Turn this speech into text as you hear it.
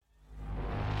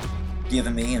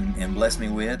given me and blessed me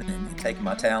with, and taking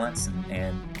my talents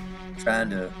and trying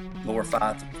to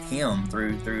glorify Him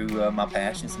through my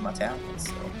passions and my talents.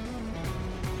 So.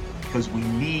 Because we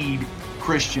need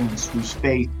Christians whose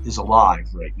faith is alive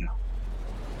right now.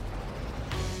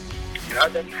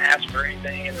 God doesn't ask for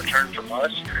anything in return from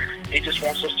us. He just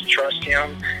wants us to trust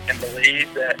Him and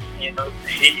believe that, He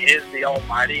is the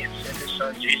Almighty and sent His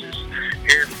Son Jesus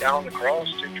here to die on the cross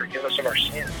to forgive us of our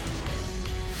sins.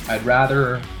 I'd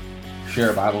rather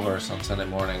share a Bible verse on Sunday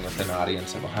morning with an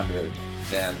audience of 100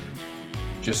 than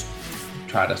just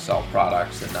try to sell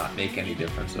products and not make any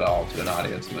difference at all to an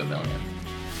audience of 1 million.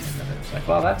 And then it's like,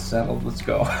 well, that's settled. Let's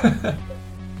go.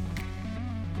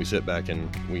 We sit back and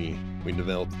we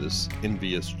develop this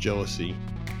envious jealousy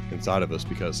inside of us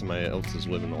because somebody else is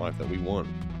living the life that we want,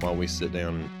 while we sit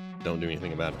down and don't do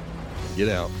anything about it. Get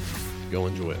out, go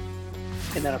enjoy it.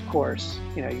 And then, of course,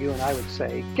 you and I would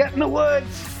say, get in the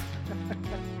woods.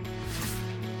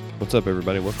 What's up,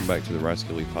 everybody? Welcome back to the Rice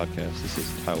Kill Elite Podcast. This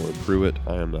is Tyler Pruitt.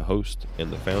 I am the host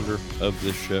and the founder of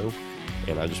this show.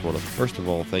 And I just want to, first of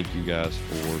all, thank you guys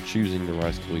for choosing the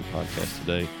Rice Kill Elite Podcast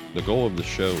today. The goal of the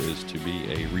show is to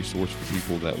be a resource for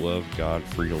people that love God,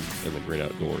 freedom, and the great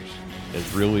outdoors. And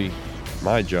it's really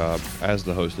my job as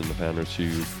the host and the founder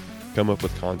to come up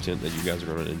with content that you guys are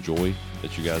going to enjoy,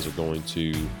 that you guys are going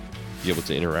to be able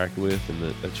to interact with,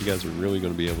 and that you guys are really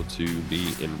going to be able to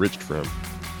be enriched from.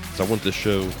 So I want this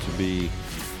show to be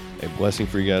a blessing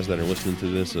for you guys that are listening to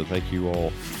this. So thank you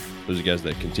all. Those of you guys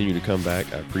that continue to come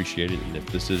back, I appreciate it. And if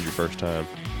this is your first time,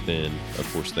 then of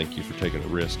course, thank you for taking a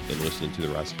risk and listening to the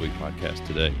Rice Kill Elite Podcast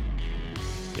today.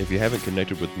 If you haven't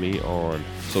connected with me on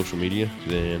social media,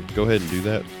 then go ahead and do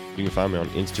that. You can find me on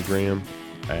Instagram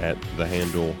at the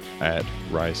handle at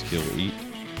Rice Kill Elite.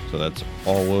 So that's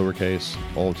all lowercase,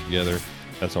 all together.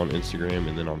 That's on Instagram.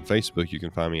 And then on Facebook, you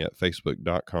can find me at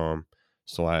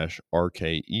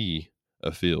facebook.com/RKE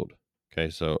Afield. Okay,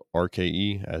 so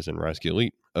RKE as in Rice Kill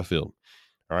Elite Afield.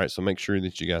 All right, so make sure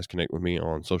that you guys connect with me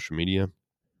on social media.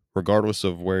 Regardless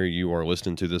of where you are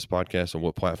listening to this podcast and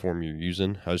what platform you're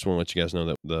using, I just want to let you guys know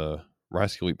that the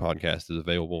Rice Kill Elite Podcast is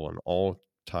available on all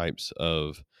types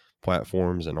of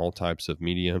platforms and all types of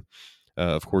media.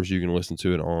 Of course, you can listen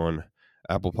to it on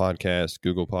Apple Podcast,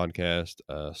 Google Podcast,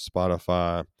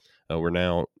 Spotify. We're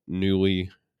now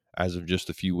newly, as of just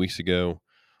a few weeks ago,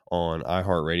 on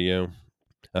iHeartRadio.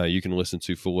 You can listen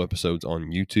to full episodes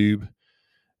on YouTube,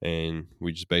 and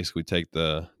we just basically take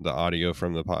the audio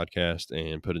from the podcast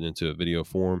and put it into a video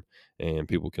form, and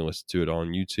people can listen to it on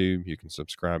YouTube. You can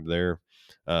subscribe there.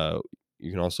 You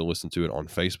can also listen to it on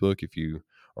Facebook. If you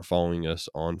are following us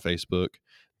on Facebook,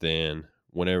 then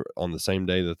whenever on the same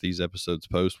day that these episodes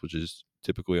post, which is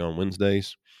typically on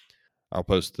Wednesdays, I'll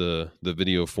post the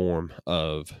video form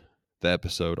of the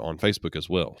episode on Facebook as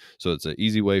well. So it's an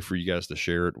easy way for you guys to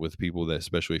share it with people that,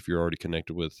 especially if you're already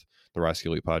connected with the Rice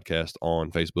Kill Elite Podcast on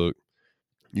Facebook,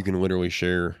 you can literally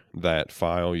share that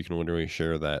file. You can literally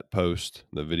share that post,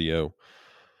 the video,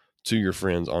 to your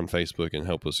friends on Facebook and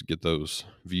help us get those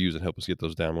views and help us get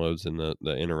those downloads and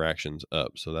the interactions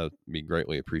up. So that would be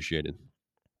greatly appreciated.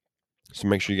 So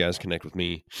make sure you guys connect with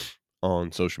me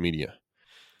on social media.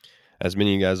 As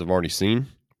many of you guys have already seen,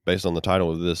 based on the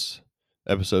title of this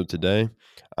episode today,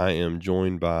 I am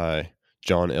joined by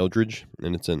John Eldredge,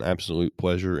 and it's an absolute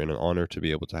pleasure and an honor to be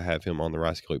able to have him on the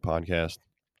Rice Kill Elite Podcast.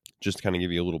 Just to kind of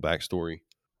give you a little backstory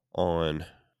on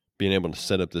being able to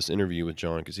set up this interview with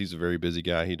John, because he's a very busy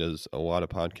guy. He does a lot of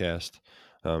podcasts.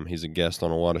 He's a guest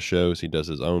on a lot of shows. He does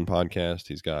his own podcast.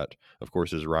 He's got, of course,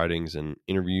 his writings and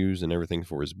interviews and everything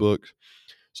for his book.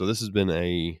 So this has been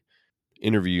a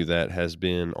interview that has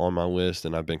been on my list,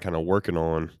 and I've been kind of working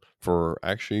on for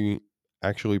actually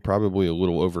probably a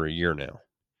little over a year now.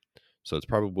 So it's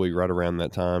probably right around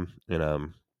that time.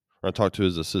 And I talked to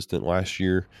his assistant last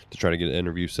year to try to get an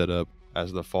interview set up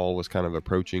as the fall was kind of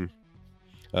approaching.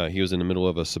 He was in the middle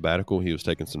of a sabbatical. He was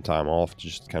taking some time off to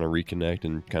just kind of reconnect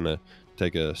and kind of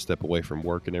take a step away from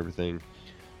work and everything.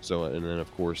 So, and then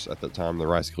of course at that time, the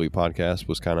Rice Kill Elite Podcast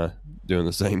was kind of doing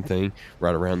the same thing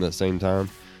right around that same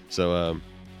time. So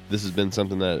this has been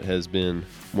something that has been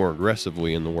more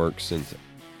aggressively in the works since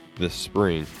this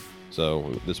spring.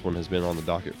 So this one has been on the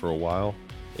docket for a while,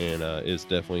 and it's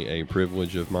definitely a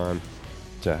privilege of mine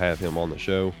to have him on the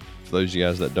show. For those of you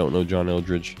guys that don't know John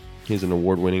Eldredge, he's an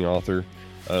award-winning author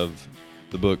of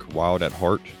the book Wild at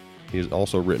Heart. He's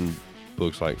also written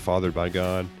books like Fathered by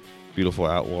God, Beautiful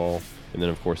Outlaw, and then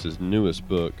of course his newest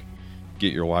book,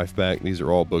 Get Your Life Back. These are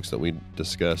all books that we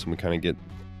discuss, and we kind of get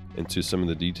into some of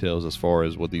the details as far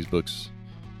as what these books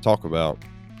talk about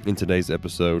in today's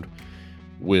episode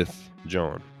with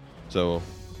John. So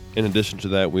In addition to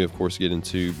that, we of course get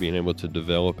into being able to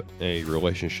develop a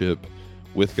relationship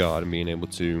with God and being able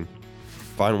to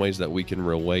find ways that we can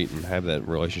relate and have that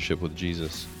relationship with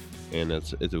Jesus. And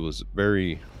it was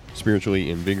very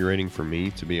spiritually invigorating for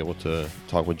me to be able to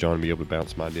talk with John and be able to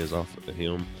bounce my ideas off of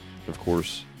him. Of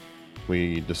course,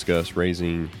 we discussed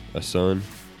raising a son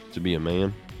to be a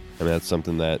man. And that's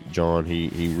something that John,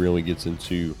 he really gets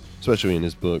into, especially in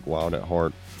his book, Wild at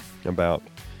Heart, about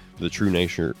the true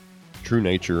nature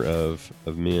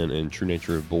of men and true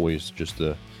nature of boys, just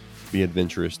to be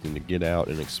adventurous and to get out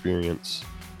and experience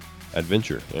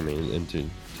adventure. I mean, and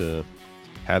to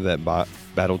have that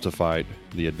battle to fight,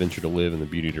 the adventure to live, and the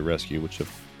beauty to rescue, which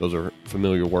those are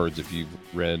familiar words if you've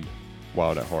read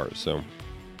Wild at Heart. So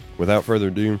without further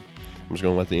ado, I'm just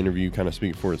going to let the interview kind of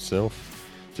speak for itself.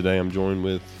 Today I'm joined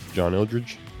with John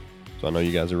Eldredge. So I know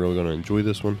you guys are really going to enjoy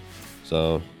this one.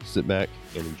 So sit back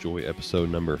and enjoy episode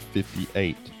number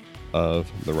 58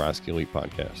 of the Rise Elite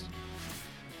podcast.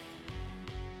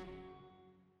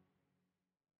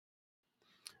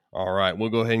 All right, we'll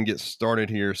go ahead and get started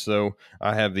here. So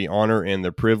I have the honor and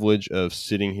the privilege of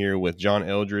sitting here with John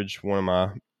Eldredge, one of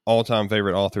my all-time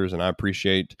favorite authors, and I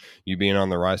appreciate you being on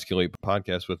the Rise Elite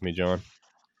podcast with me, John.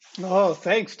 Oh,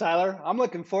 thanks, Tyler. I'm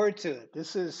looking forward to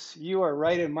it. You are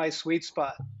right in my sweet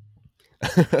spot.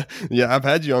 Yeah, I've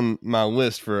had you on my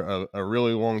list for a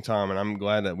really long time, and I'm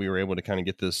glad that we were able to kind of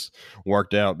get this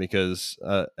worked out because,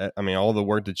 I mean, all the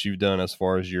work that you've done as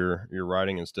far as your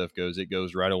writing and stuff goes, it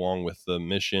goes right along with the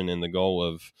mission and the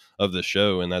goal of the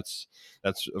show, and that's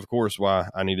of course why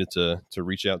I needed to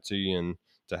reach out to you and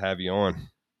to have you on.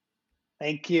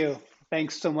 Thank you.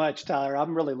 Thanks so much, Tyler.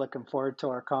 I'm really looking forward to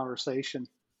our conversation.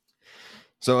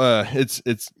 So it's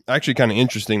actually kind of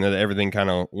interesting that everything kind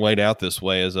of laid out this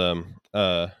way. As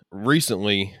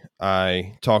recently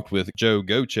I talked with Joe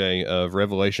Goche of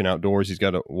Revelation Outdoors. He's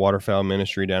got a waterfowl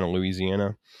ministry down in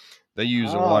Louisiana. They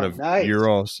use a lot of your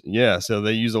all's, so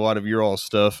they use a lot of your all's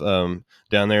stuff down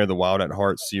there. The Wild at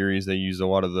Heart series, they use a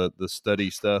lot of the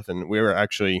study stuff, and we were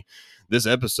actually. This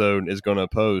episode is going to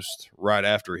post right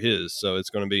after his. So it's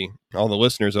going to be all the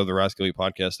listeners of the Rise Elite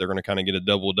podcast. They're going to kind of get a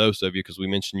double dose of you because we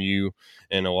mentioned you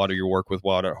and a lot of your work with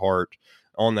Wild at Heart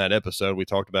on that episode. We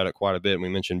talked about it quite a bit. And we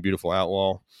mentioned Beautiful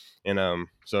Outlaw. And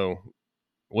so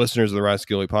listeners of the Rise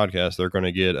Elite podcast, they're going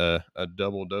to get a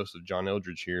double dose of John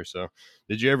Eldredge here. So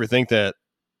did you ever think that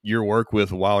your work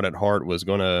with Wild at Heart was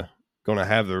going to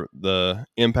have the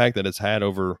impact that it's had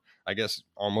over, I guess,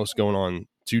 almost going on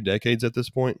 2 decades at this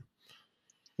point?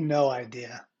 No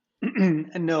idea.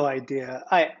 No idea.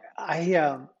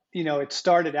 It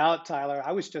started out, Tyler,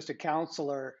 I was just a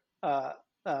counselor, a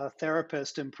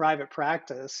therapist in private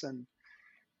practice, and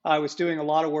I was doing a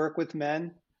lot of work with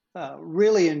men,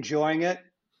 really enjoying it.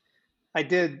 I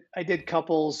did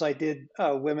couples, I did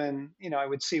women, I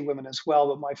would see women as well,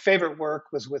 but my favorite work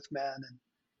was with men.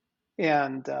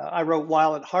 And I wrote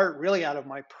Wild at Heart really out of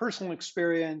my personal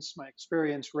experience, my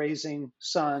experience raising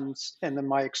sons, and then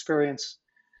my experience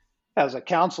as a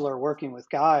counselor working with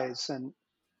guys. And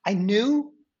I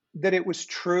knew that it was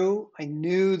true. I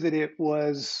knew that it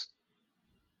was,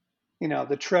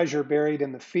 the treasure buried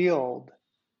in the field,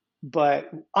 but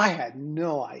I had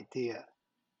no idea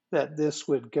that this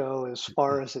would go as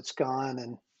far as it's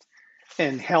gone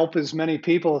and help as many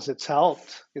people as it's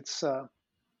helped. It's,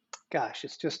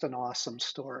 it's just an awesome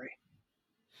story.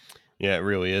 Yeah, it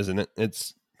really is. And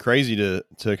it's crazy to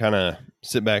kind of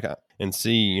sit back and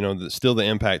see, still the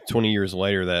impact 20 years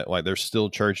later that like there's still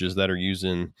churches that are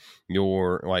using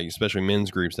your, like, especially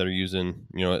men's groups that are using,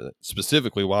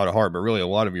 specifically Wild at Heart, but really a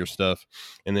lot of your stuff.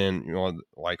 And then,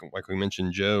 like we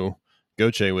mentioned Joe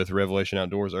Goche with Revelation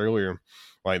Outdoors earlier,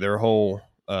 like their whole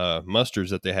musters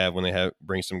that they have when they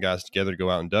bring some guys together to go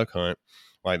out and duck hunt.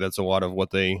 Like that's a lot of what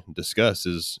they discuss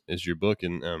is your book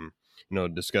and,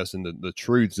 discussing the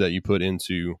truths that you put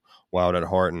into Wild at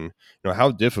Heart. And,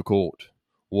 how difficult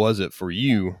was it for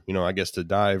you, I guess, to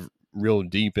dive real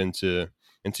deep into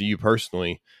you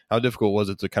personally? How difficult was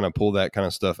it to kind of pull that kind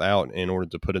of stuff out in order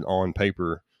to put it on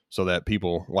paper so that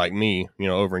people like me,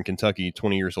 over in Kentucky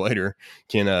 20 years later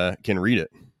can read it?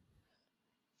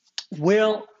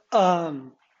 Well,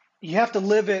 you have to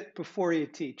live it before you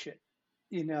teach it,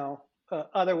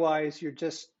 otherwise you're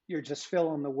just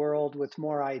filling the world with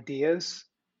more ideas.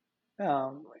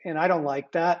 And I don't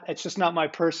like that. It's just not my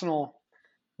personal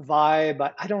vibe.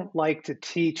 I don't like to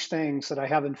teach things that I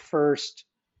haven't first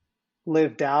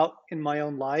lived out in my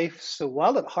own life. So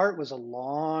Wild at Heart was a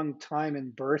long time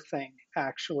in birthing,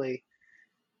 actually.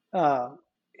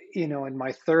 In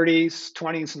my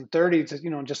 20s and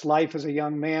 30s, just life as a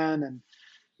young man and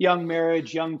young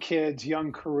marriage, young kids,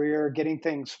 young career, getting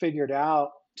things figured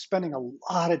out. spending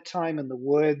a lot of time in the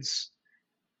woods,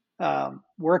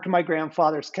 working my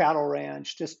grandfather's cattle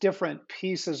ranch, just different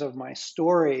pieces of my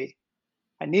story.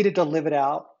 I needed to live it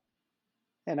out.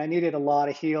 And I needed a lot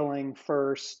of healing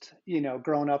first,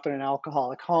 growing up in an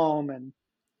alcoholic home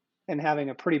and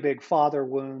having a pretty big father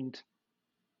wound.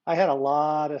 I had a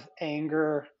lot of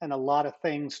anger and a lot of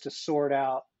things to sort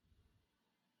out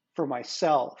for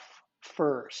myself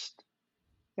first.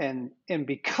 And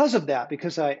because of that,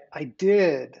 because I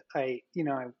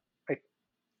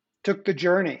took the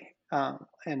journey,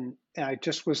 and I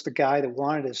just was the guy that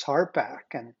wanted his heart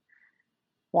back and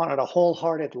wanted a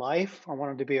wholehearted life. I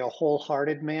wanted to be a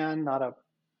wholehearted man, not a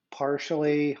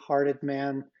partially hearted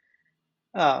man.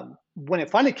 When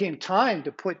it finally came time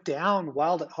to put down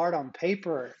Wild at Heart on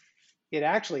paper, it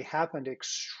actually happened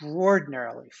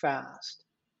extraordinarily fast.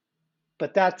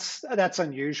 But that's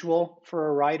unusual for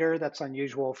a writer. That's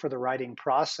unusual for the writing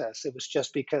process. It was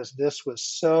just because this was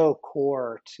so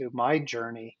core to my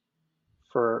journey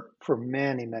for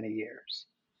many, many years.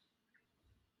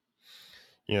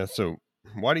 Yeah. So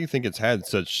why do you think it's had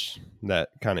such that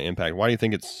kind of impact? Why do you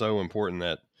think it's so important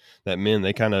that men,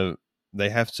 they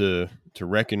have to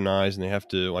recognize, and they have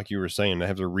to, like you were saying, they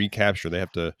have to recapture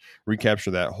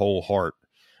that whole heart?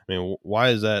 I mean, why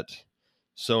is that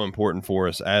so important for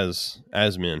us as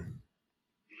men?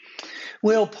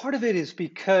 Well, part of it is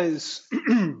because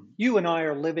you and I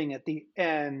are living at the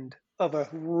end of a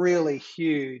really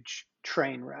huge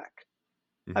train wreck.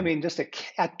 Mm-hmm. I mean, just a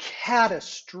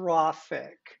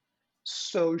catastrophic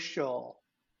social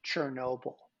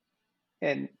Chernobyl.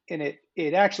 And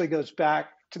it actually goes back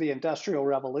to the Industrial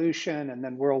Revolution and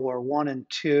then World War I and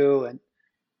II, and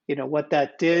what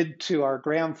that did to our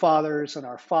grandfathers and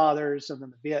our fathers, and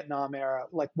then the Vietnam era.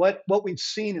 Like what we've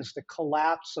seen is the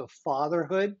collapse of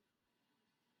fatherhood,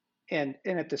 and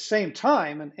at the same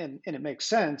time, and it makes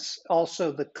sense,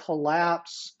 also the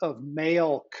collapse of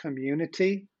male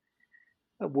community,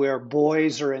 where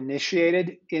boys are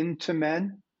initiated into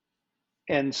men.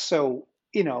 And so,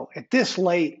 at this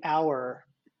late hour,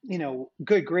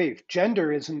 good grief,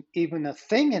 gender isn't even a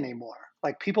thing anymore.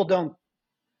 Like people don't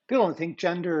think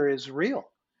gender is real.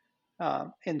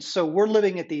 And so we're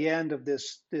living at the end of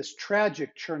this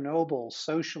tragic Chernobyl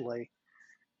socially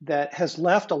that has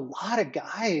left a lot of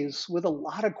guys with a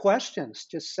lot of questions,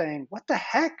 just saying, what the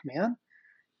heck, man?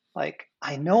 Like,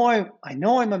 I know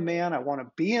I'm a man. I want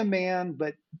to be a man,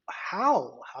 but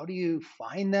how? How do you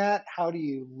find that? How do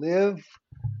you live?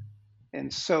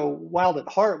 And so Wild at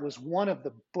Heart was one of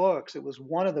the books. It was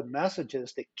one of the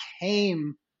messages that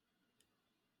came,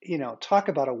 talk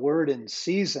about a word in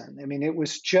season. I mean, it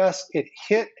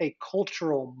hit a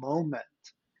cultural moment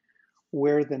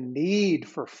where the need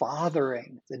for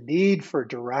fathering, the need for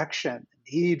direction, the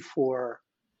need for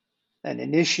an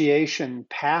initiation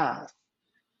path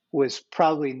was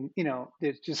probably,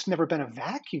 there's just never been a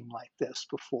vacuum like this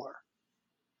before.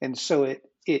 And so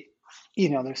it's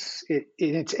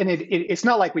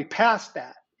not like we passed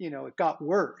that, it got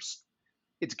worse.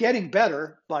 It's getting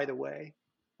better, by the way.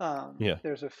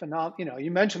 There's a phenomenon,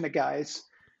 you mentioned the guys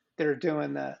that are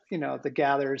doing the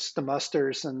gathers, the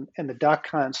musters and the duck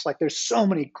hunts. Like there's so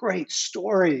many great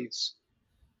stories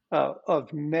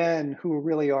of men who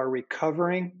really are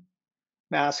recovering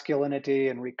masculinity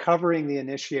and recovering the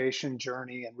initiation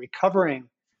journey and recovering,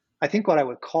 I think what I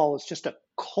would call is just a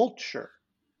culture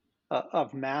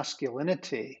of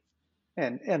masculinity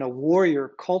and a warrior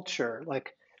culture.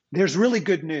 Like there's really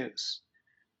good news,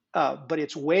 but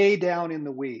it's way down in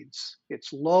the weeds.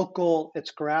 It's local,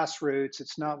 it's grassroots.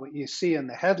 It's not what you see in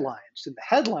the headlines. In the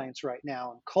headlines right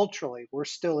now, and culturally, we're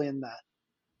still in the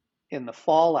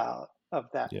fallout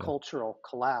of that cultural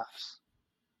collapse.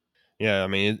 Yeah, I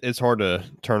mean, it's hard to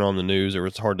turn on the news, or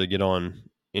it's hard to get on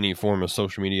any form of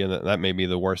social media. That may be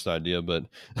the worst idea, but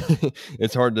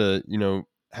it's hard to,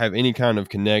 have any kind of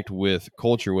connect with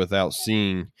culture without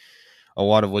seeing a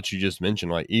lot of what you just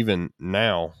mentioned. Like even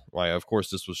now, like, of course,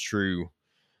 this was true,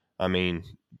 I mean,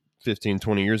 15,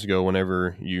 20 years ago,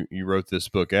 whenever you wrote this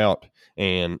book out,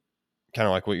 and kind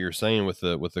of like what you're saying with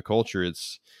the culture,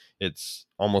 it's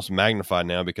almost magnified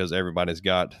now because everybody's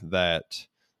got that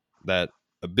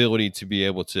ability to be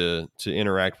able to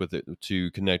interact with it, to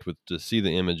connect with, to see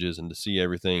the images and to see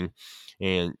everything.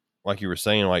 And like you were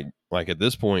saying, like at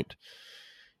this point,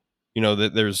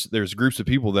 that there's groups of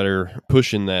people that are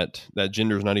pushing that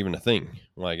gender is not even a thing.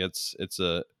 Like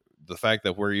the fact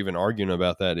that we're even arguing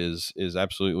about that is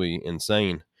absolutely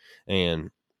insane.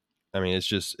 And I mean,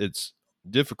 it's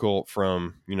difficult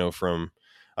from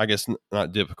I guess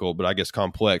not difficult, but I guess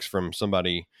complex from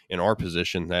somebody in our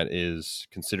position that is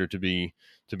considered to be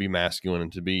masculine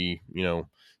and to be,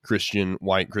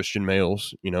 white Christian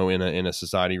males, in a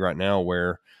society right now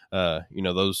where,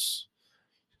 those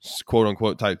quote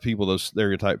unquote type people, those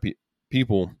stereotype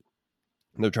people,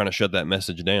 they're trying to shut that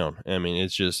message down. I mean,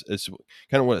 it's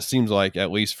kind of what it seems like,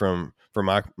 at least from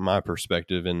my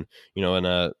perspective, and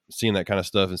seeing that kind of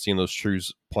stuff and seeing those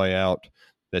truths play out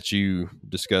that you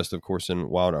discussed, of course, in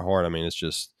Wild at Heart. I mean,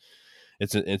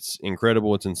 it's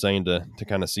incredible. It's insane to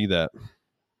kind of see that.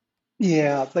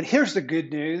 Yeah, but here's the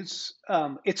good news.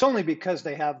 It's only because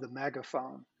they have the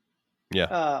megaphone.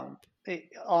 Yeah.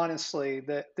 Honestly,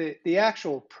 the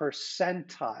actual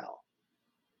percentile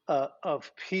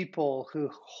of people who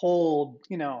hold,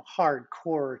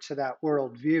 hardcore to that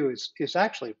worldview is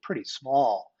actually pretty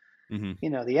small.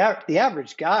 Mm-hmm. The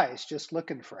average guy is just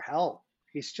looking for help.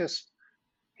 He's just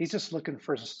looking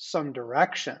for some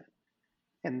direction.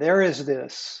 And there is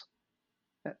this,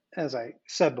 as I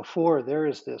said before, there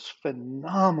is this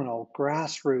phenomenal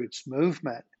grassroots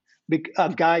movement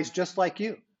of guys just like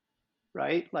you,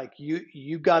 right? Like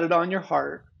you got it on your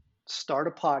heart, start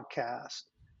a podcast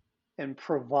and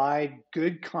provide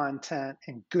good content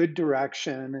and good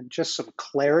direction and just some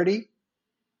clarity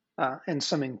and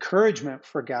some encouragement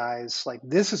for guys. Like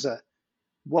this is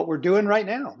what we're doing right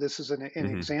now. This is an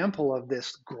Mm-hmm. example of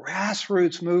this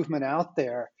grassroots movement out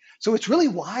there. So it's really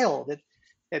wild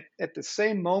that at the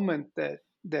same moment that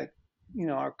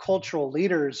our cultural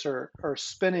leaders are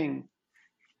spinning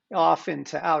off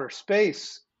into outer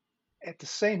space, at the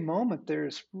same moment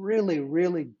there's really,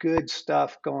 really good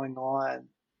stuff going on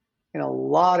in a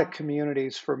lot of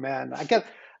communities for men. I get,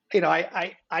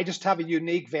 I just have a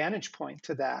unique vantage point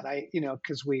to that.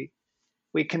 Because we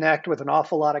connect with an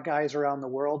awful lot of guys around the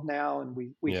world now, and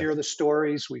we hear the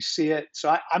stories, we see it.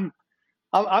 So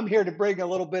I'm here to bring a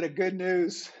little bit of good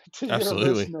news to your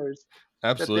listeners.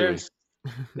 Absolutely.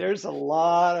 There's a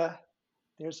lot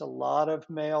of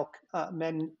male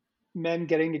men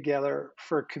getting together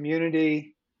for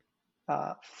community,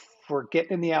 for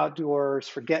getting in the outdoors,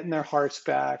 for getting their hearts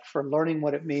back, for learning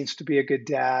what it means to be a good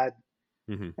dad,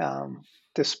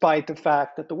 despite the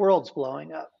fact that the world's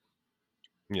blowing up.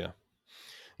 Yeah.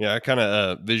 Yeah, I kind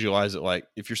of visualize it like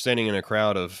if you're standing in a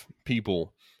crowd of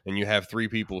people and you have three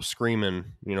people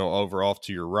screaming, over off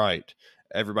to your right,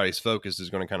 everybody's focus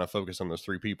is going to kind of focus on those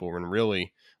three people. And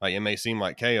really, like, it may seem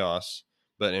like chaos,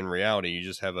 but in reality, you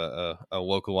just have a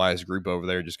localized group over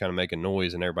there just kind of making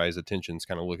noise, and everybody's attention's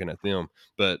kind of looking at them.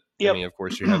 But I mean, of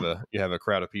course, you have a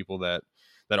crowd of people that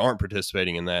aren't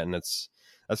participating in that, and that's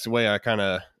the way I kind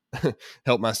of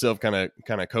help myself kind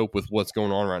of cope with what's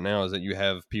going on right now, is that you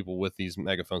have people with these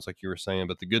megaphones, like you were saying.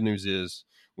 But the good news is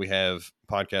we have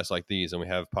podcasts like these, and we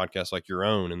have podcasts like your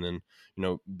own, and then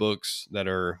books that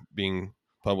are being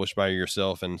published by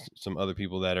yourself and some other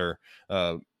people that are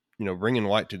bringing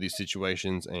light to these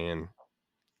situations and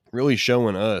really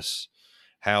showing us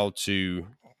how to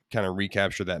kind of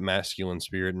recapture that masculine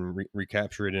spirit and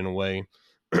recapture it in a way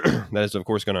that is, of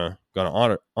course, going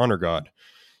to honor God.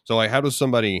 So, like, how does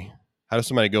somebody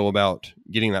go about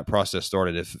getting that process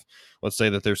started? If, let's say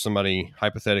that there's somebody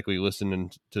hypothetically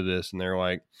listening to this and they're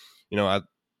like,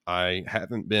 I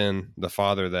haven't been the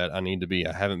father that I need to be.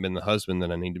 I haven't been the husband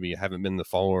that I need to be. I haven't been the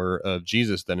follower of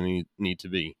Jesus that I need to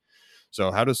be.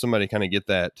 So how does somebody kind of get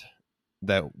that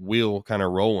wheel kind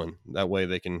of rolling? That way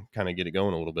they can kind of get it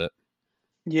going a little bit.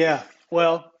 Yeah.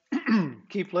 Well,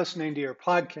 keep listening to your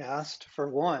podcast for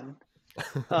one.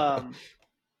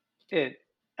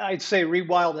 I'd say read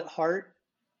Wild at Heart.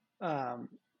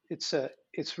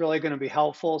 It's really going to be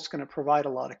helpful. It's going to provide a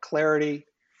lot of clarity.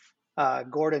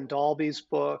 Gordon Dalby's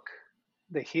book,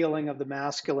 The Healing of the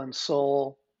Masculine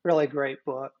Soul, really great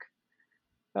book.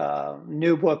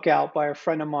 New book out by a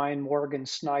friend of mine, Morgan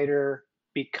Snyder,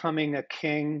 Becoming a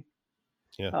King.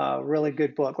 Really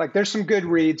good book. Like, there's some good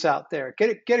reads out there.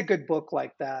 Get a good book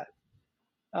like that,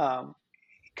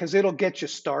 because it'll get you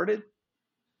started.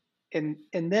 And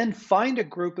then find a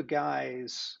group of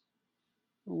guys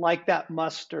like that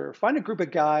muster. Find a group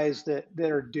of guys that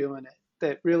are doing it,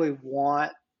 that really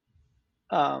want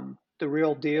the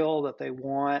real deal, that they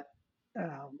want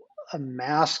a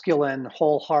masculine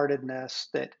wholeheartedness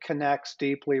that connects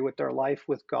deeply with their life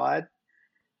with God.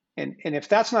 And if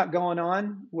that's not going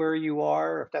on where you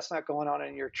are, if that's not going on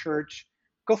in your church,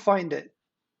 go find it,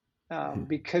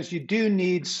 because you do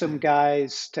need some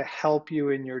guys to help you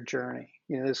in your journey.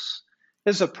 This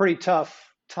is a pretty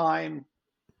tough time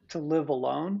to live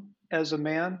alone as a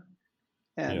man.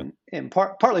 And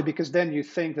partly because then you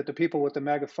think that the people with the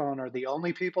megaphone are the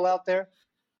only people out there.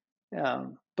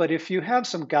 But if you have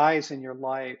some guys in your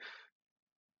life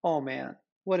oh man,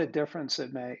 what a difference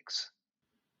it makes.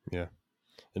 Yeah,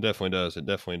 it definitely does. It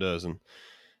definitely does.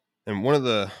 And one of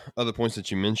the other points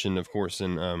that you mentioned, of course,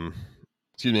 in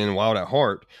Wild at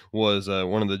Heart was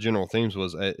one of the general themes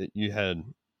was you had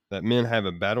that men have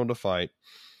a battle to fight,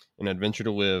 an adventure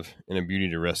to live, and a beauty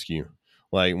to rescue.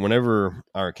 Like whenever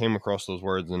I came across those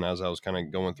words, and as I was kind of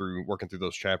working through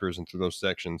those chapters and through those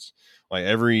sections,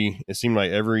 it seemed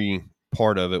like every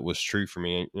part of it was true for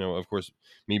me. You know, of course,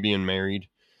 me being married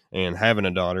and having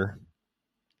a daughter,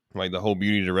 like the whole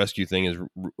beauty to rescue thing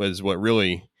is what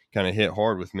really kind of hit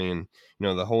hard with me. And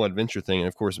the whole adventure thing, and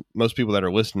of course most people that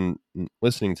are listening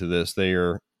to this, they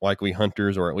are likely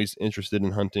hunters, or at least interested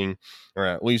in hunting, or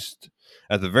at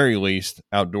the very least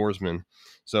outdoorsmen.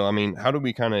 So I mean, how do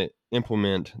we kind of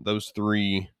implement those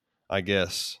three, I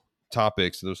guess,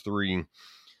 topics, those three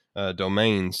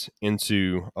domains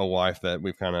into a life that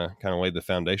we've kind of laid the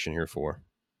foundation here for?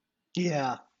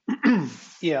 Yeah.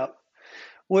 Yeah.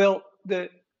 Well,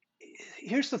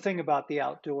 here's the thing about the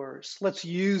outdoors. Let's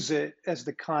use it as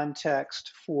the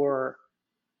context for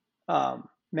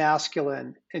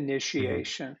masculine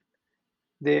initiation.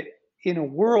 That in a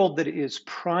world that is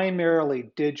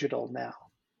primarily digital now,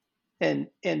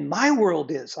 and my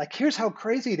world is like, here's how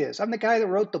crazy it is. I'm the guy that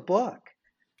wrote the book,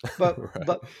 but Right.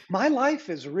 but my life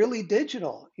is really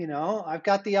digital. I've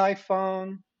got the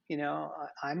iPhone.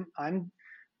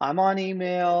 I'm on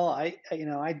email.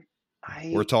 We're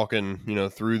I talking,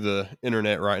 through the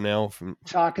internet right now from,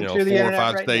 talking through the 4 or internet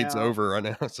 5 right states now. over right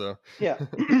now. So Yeah.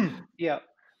 Yeah.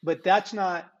 But that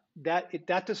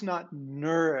does not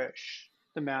nourish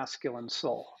the masculine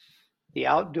soul. The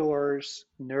outdoors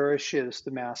nourishes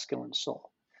the masculine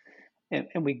soul.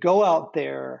 And we go out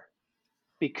there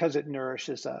because it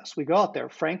nourishes us. We go out there,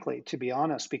 frankly, to be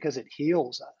honest, because it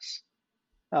heals us.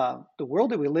 The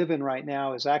world that we live in right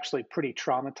now is actually pretty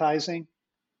traumatizing.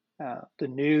 The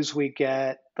news we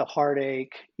get, the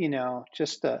heartache,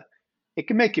 it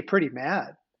can make you pretty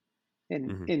mad.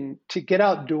 And to get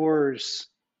outdoors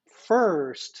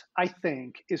first, I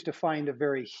think, is to find a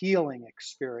very healing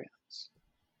experience.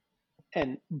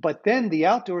 But then the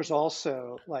outdoors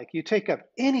also, like, you take up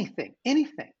anything,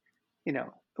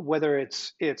 whether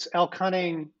it's elk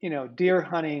hunting, deer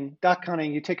hunting, duck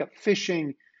hunting, you take up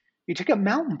fishing, you take up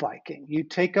mountain biking, you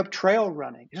take up trail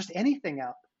running, just anything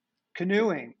out,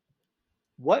 canoeing.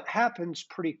 What happens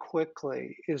pretty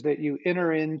quickly is that you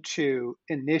enter into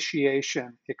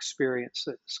initiation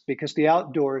experiences, because the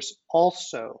outdoors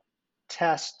also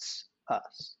tests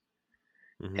us.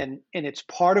 And it's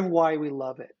part of why we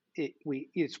love it.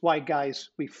 It's why, guys,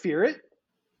 we fear it,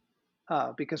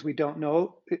 because we don't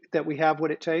know that we have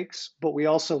what it takes, but we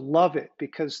also love it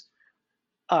because,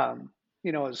 as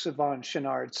Yvon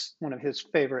Chouinard's, one of his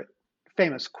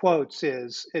famous quotes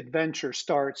is, adventure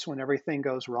starts when everything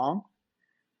goes wrong.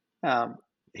 Yeah.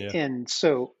 And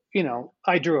so,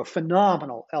 I drew a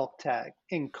phenomenal elk tag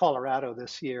in Colorado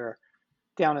this year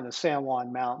down in the San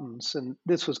Juan Mountains. And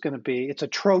this was going to it's a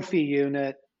trophy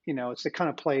unit. It's the kind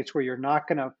of place where you're not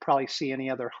going to probably see any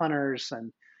other hunters,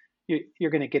 and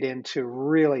you're going to get into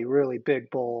really, really big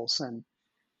bulls, and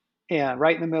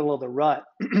right in the middle of the rut.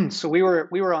 So we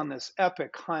were on this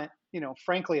epic hunt,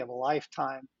 frankly, of a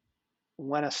lifetime,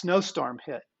 when a snowstorm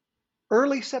hit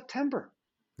early September.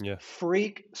 Yeah.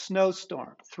 Freak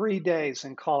snowstorm, 3 days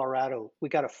in Colorado. We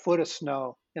got a foot of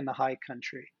snow in the high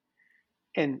country.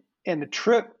 And the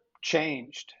trip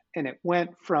changed, and it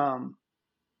went from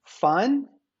fun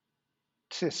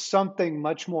to something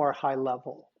much more high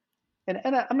level. And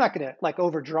I'm not going to like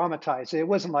over dramatize it. It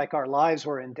wasn't like our lives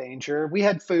were in danger. We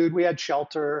had food, we had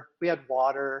shelter, we had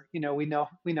water. We know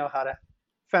how to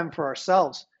fend for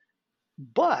ourselves.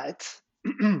 But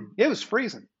it was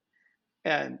freezing,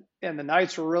 and the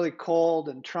nights were really cold.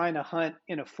 And trying to hunt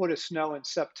in a foot of snow in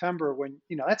September, when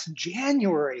that's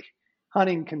January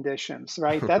hunting conditions,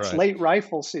 right? That's Right. late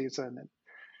rifle season. And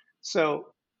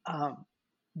so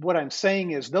what I'm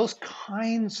saying is, those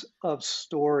kinds of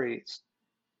stories,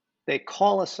 they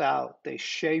call us out, they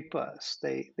shape us,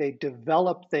 they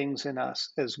develop things in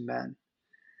us as men.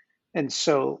 And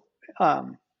so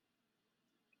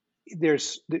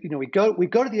we go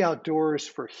to the outdoors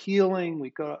for healing, we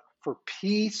go for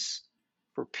peace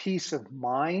of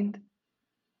mind,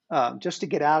 just to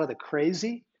get out of the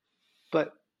crazy.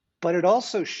 But it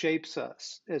also shapes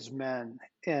us as men,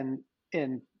 and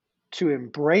to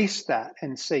embrace that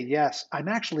and say, yes, I'm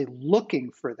actually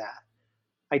looking for that.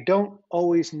 I don't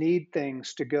always need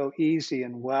things to go easy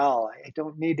and well. I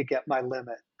don't need to get my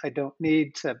limit. I don't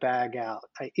need to bag out.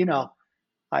 I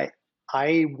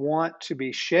want to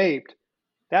be shaped.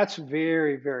 That's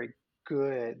very, very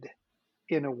good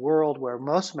in a world where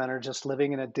most men are just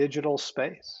living in a digital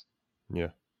space. Yeah.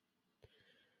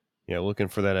 Yeah. Looking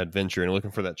for that adventure and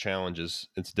looking for that challenge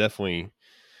it's definitely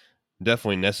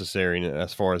necessary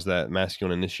as far as that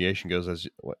masculine initiation goes, as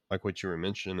like what you were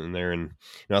mentioning in there. And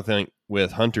I think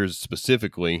with hunters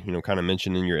specifically, kind of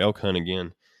mentioning your elk hunt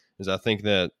again, is I think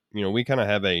that, we kind of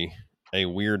have a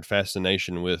weird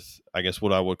fascination with, I guess,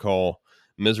 what I would call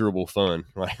miserable fun,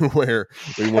 like where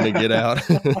we want to get out,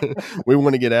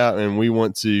 and we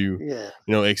want to,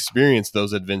 experience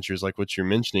those adventures like what you're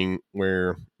mentioning,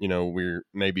 where, we're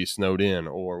maybe snowed in,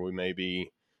 or we may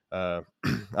be, I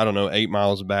don't know, 8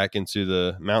 miles back into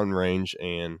the mountain range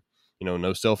and,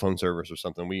 no cell phone service or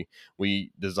something.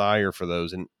 We desire for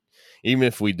those. And even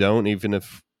if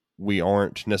we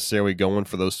aren't necessarily going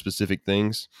for those specific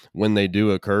things, when they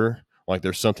do occur, like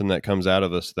there's something that comes out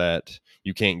of us that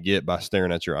you can't get by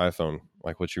staring at your iPhone,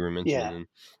 like what you were mentioning. Yeah. And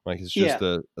like, it's just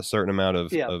a certain amount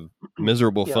of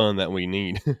miserable fun that we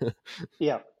need.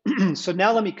 Yeah. So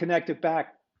now let me connect it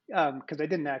back, because I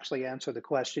didn't actually answer the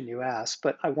question you asked,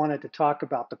 but I wanted to talk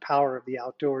about the power of the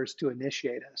outdoors to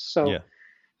initiate us. So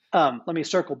let me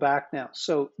circle back now.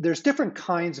 So there's different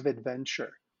kinds of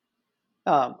adventure.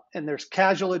 And there's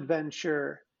casual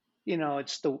adventure,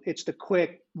 it's the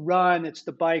quick run, it's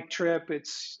the bike trip,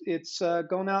 it's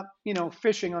going out,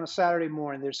 fishing on a Saturday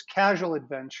morning. There's casual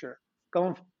adventure,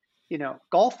 going,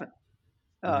 golfing,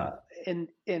 and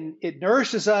it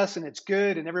nourishes us and it's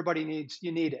good, and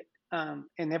you need it,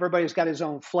 and everybody's got his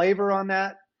own flavor on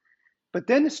that. But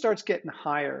then it starts getting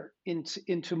higher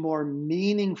into more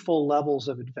meaningful levels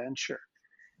of adventure.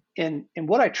 And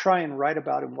what I try and write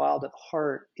about in Wild at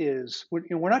Heart is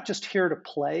we're not just here to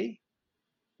play.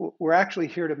 We're actually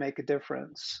here to make a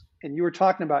difference. And you were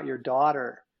talking about your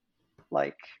daughter,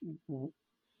 like,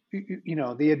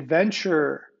 the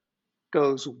adventure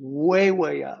goes way,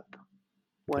 way up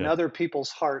when other people's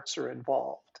hearts are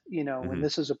involved. When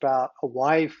this is about a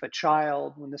wife, a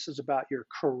child, when this is about your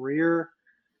career,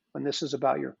 when this is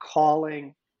about your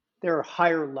calling, there are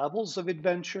higher levels of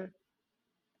adventure.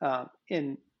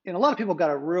 And a lot of people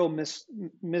got a real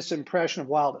misimpression of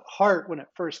Wild at Heart when it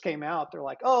first came out. They're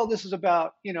like, oh, this is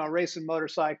about, racing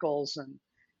motorcycles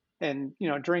and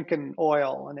drinking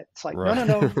oil. And it's like, right.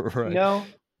 no, right. no.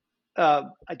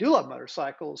 I do love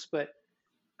motorcycles, but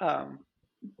I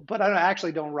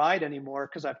actually don't ride anymore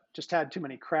because I've just had too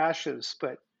many crashes.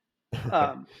 But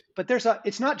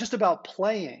it's not just about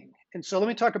playing. And so let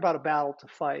me talk about a battle to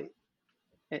fight.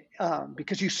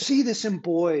 Because you see this in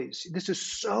boys. This is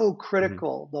so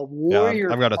critical. The warrior.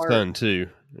 Yeah, I've got a son too.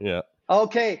 Yeah.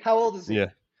 Okay. How old is he?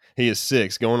 Yeah. He is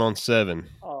 6, going on 7.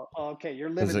 Oh, okay. You're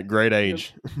living. It's a great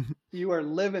age. You are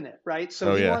living it, right?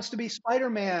 So he wants to be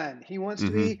Spider-Man. He wants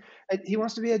to be. He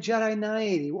wants to be a Jedi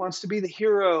Knight. He wants to be the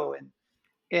hero,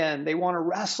 and they want to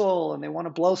wrestle and they want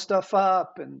to blow stuff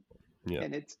up, and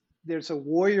there's a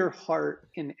warrior heart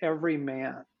in every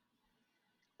man.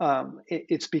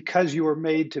 It's because you were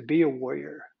made to be a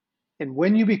warrior. And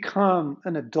when you become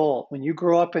an adult, when you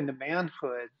grow up into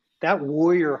manhood, that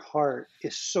warrior heart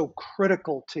is so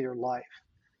critical to your life,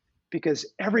 because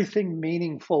everything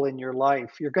meaningful in your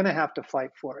life, you're going to have to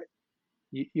fight for it.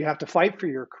 You have to fight for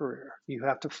your career. You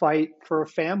have to fight for a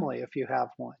family if you have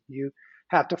one. You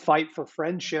have to fight for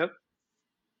friendship.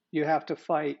 You have to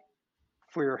fight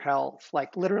for your health,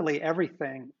 like literally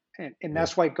everything. And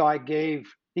that's why God gave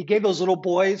those little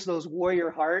boys those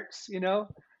warrior hearts. They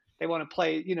want to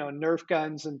play, Nerf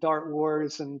guns and dart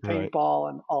wars and paintball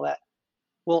and all that.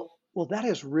 Well, that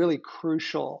is really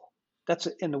crucial.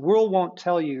 And the world won't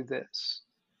tell you this.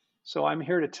 So I'm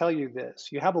here to tell you this.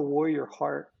 You have a warrior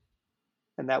heart,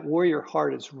 and that warrior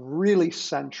heart is really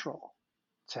central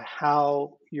to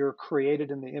how you're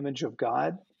created in the image of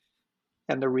God,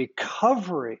 and the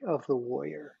recovery of the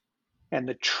warrior and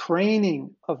the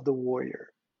training of the warrior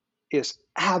is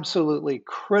absolutely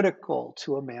critical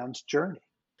to a man's journey.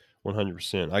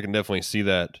 100%. I can definitely see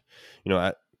that,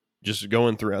 just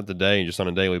going throughout the day, just on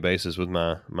a daily basis with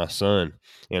my son.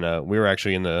 And we were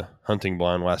actually in the hunting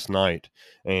blind last night,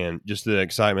 and just the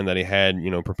excitement that he had,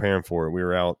 preparing for it. We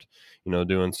were out,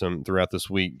 doing some throughout this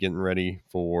week, getting ready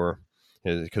for,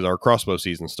 because our crossbow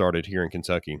season started here in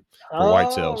Kentucky for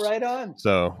whitetails. Right on.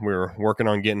 So we were working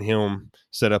on getting him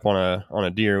set up on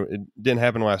a deer. It didn't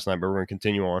happen last night, but we're going to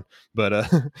continue on. But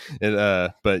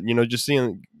just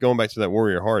going back to that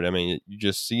warrior heart. I mean, you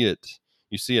just see it.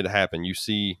 You see it happen. You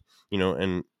see,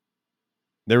 and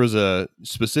there was a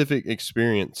specific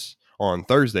experience on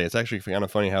Thursday, it's actually kind of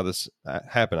funny how this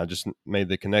happened. I just made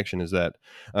the connection is that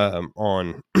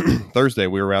on Thursday,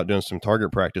 we were out doing some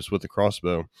target practice with the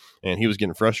crossbow, and he was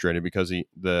getting frustrated because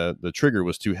the trigger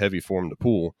was too heavy for him to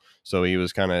pull. So he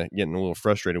was kind of getting a little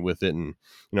frustrated with it. And,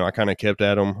 I kind of kept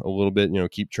at him a little bit,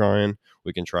 keep trying.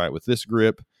 We can try it with this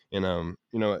grip. And,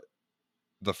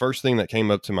 the first thing that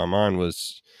came up to my mind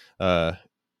was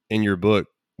in your book,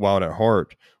 Wild at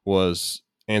Heart, was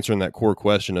answering that core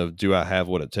question of, do I have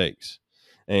what it takes?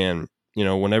 And,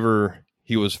 whenever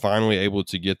he was finally able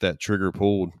to get that trigger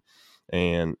pulled,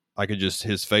 and I could just,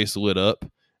 his face lit up,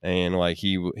 and like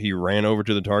he ran over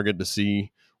to the target to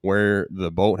see where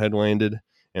the bolt had landed.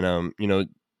 And,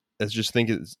 I just think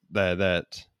it's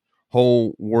that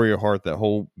whole warrior heart, that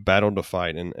whole battle to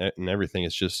fight and everything.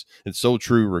 It's so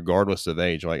true regardless of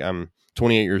age. Like, I'm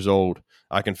 28 years old.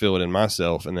 I can feel it in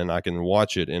myself, and then I can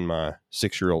watch it in my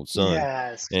 6-year-old son.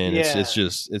 Yes. And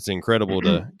it's incredible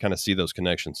to kind of see those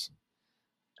connections.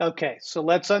 Okay. So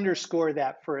let's underscore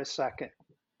that for a second.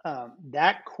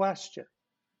 That question,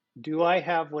 do I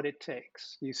have what it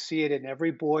takes? You see it in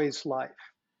every boy's life.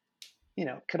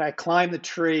 Can I climb the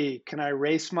tree? Can I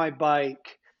race my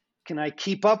bike? Can I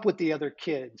keep up with the other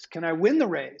kids? Can I win the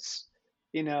race?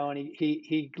 And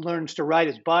he learns to ride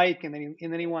his bike, and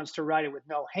then he wants to ride it with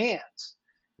no hands.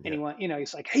 And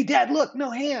he's like, hey, Dad, look, no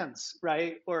hands,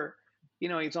 right? Or,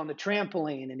 he's on the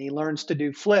trampoline and he learns to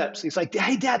do flips. He's like,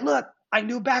 hey, Dad, look, I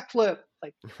knew backflip.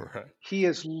 Like, right. He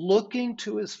is looking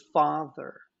to his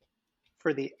father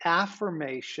for the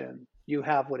affirmation, you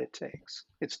have what it takes.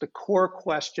 It's the core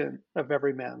question of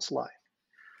every man's life.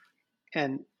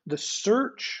 And the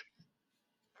search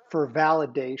for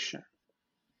validation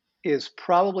is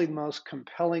probably the most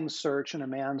compelling search in a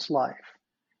man's life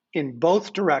in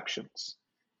both directions.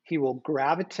 He will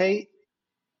gravitate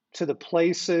to the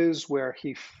places where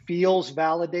he feels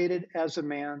validated as a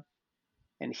man,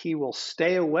 and he will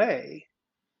stay away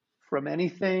from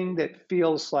anything that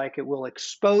feels like it will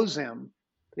expose him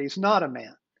that he's not a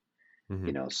man.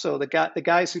 Mm-hmm. So the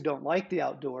guys who don't like the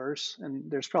outdoors,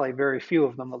 and there's probably very few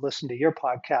of them that listen to your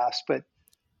podcast, but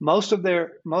most of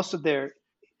their,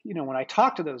 when I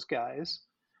talk to those guys,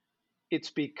 it's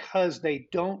because they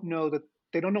don't know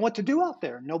what to do out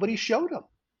there. Nobody showed them.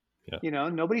 Yeah.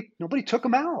 Nobody took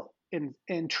them out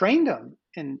and trained them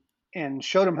and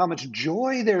showed them how much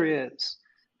joy there is.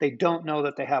 They don't know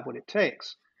that they have what it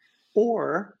takes.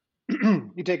 Or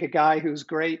you take a guy who's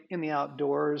great in the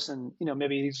outdoors, and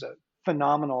maybe he's a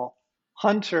phenomenal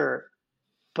hunter,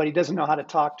 but he doesn't know how to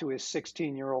talk to his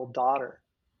 16-year-old daughter.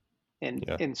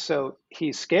 And so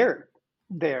he's scared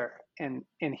there, and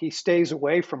he stays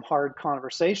away from hard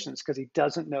conversations because he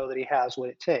doesn't know that he has what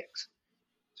it takes.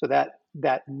 So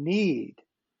that need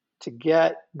to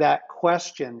get that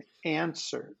question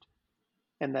answered,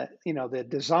 and that the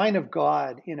design of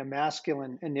God in a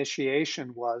masculine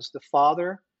initiation was the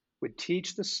father would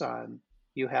teach the son,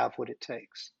 you have what it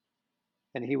takes.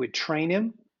 And he would train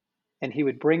him, and he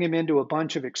would bring him into a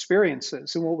bunch of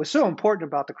experiences. And what was so important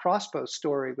about the crossbow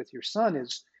story with your son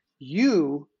is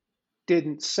you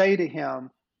didn't say to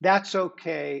him, that's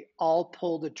okay, I'll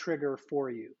pull the trigger for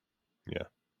you. Yeah.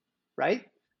 Right?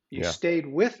 You stayed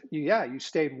with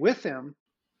him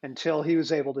until he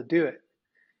was able to do it.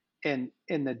 And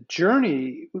the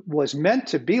journey was meant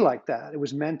to be like that. It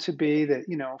was meant to be that,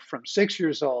 from 6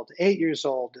 years old to 8 years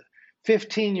old, to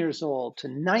 15 years old to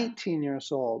 19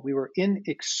 years old, we were in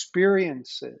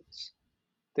experiences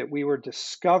that we were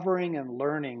discovering and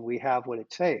learning we have what it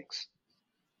takes.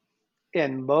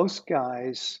 And most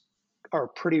guys are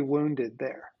pretty wounded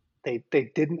there. They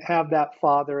didn't have that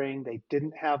fathering. They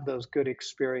didn't have those good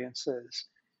experiences.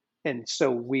 And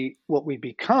so we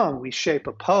shape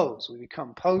a pose. We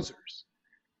become posers.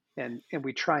 And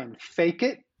we try and fake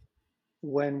it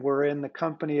when we're in the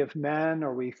company of men,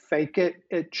 or we fake it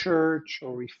at church,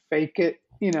 or we fake it,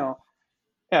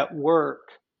 at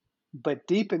work. But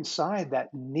deep inside,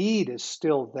 that need is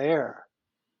still there.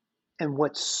 And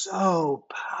what's so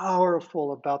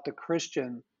powerful about the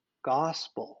Christian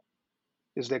gospel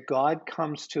is that God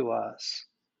comes to us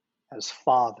as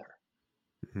Father.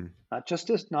 Mm-hmm. Not just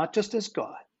as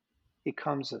God. He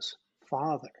comes as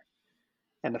Father.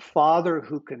 And a Father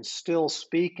who can still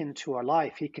speak into our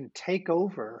life. He can take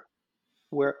over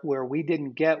where we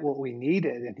didn't get what we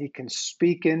needed, and he can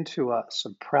speak into us.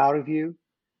 I'm proud of you.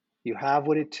 You have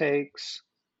what it takes.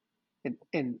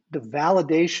 And the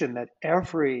validation that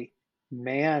every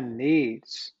man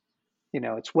needs,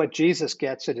 it's what Jesus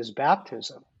gets at his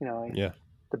baptism.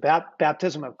 The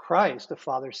baptism of Christ, the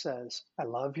Father says, I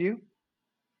love you,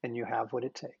 and you have what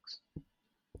it takes.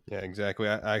 Yeah, exactly.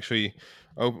 I actually,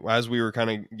 as we were kind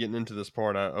of getting into this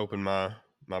part, I opened my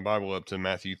my Bible up to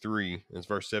Matthew 3. It's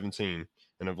verse 17.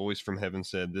 And a voice from heaven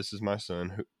said, "This is my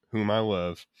son, whom I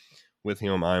love. With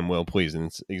him I am well pleased." And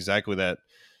it's exactly that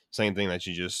same thing that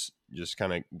you just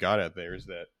kind of got at there, is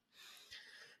that,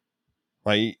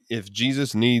 like, if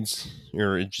Jesus needs,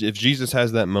 or if Jesus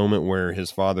has that moment where his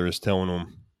father is telling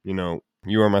him, you know,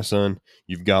 "You are my son,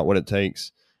 you've got what it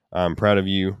takes, I'm proud of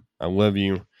you, I love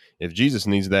you." If Jesus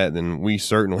needs that, then we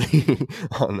certainly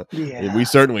we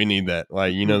certainly need that.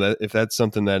 Like, you know, that if that's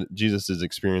something that Jesus is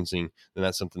experiencing, then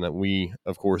that's something that we,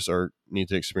 of course, need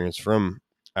to experience from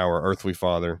our earthly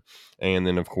father, and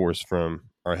then, of course,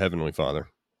 from our heavenly Father.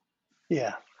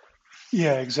 Yeah.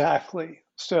 Yeah, exactly.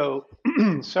 So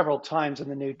several times in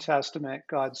the New Testament,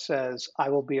 God says, "I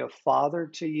will be a father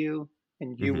to you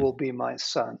and you will be my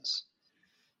sons."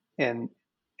 And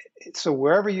so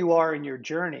wherever you are in your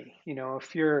journey, you know,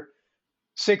 if you're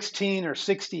 16 or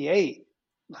 68,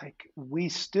 like, we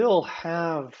still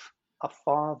have a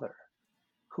father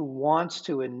who wants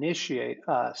to initiate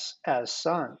us as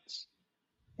sons.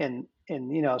 And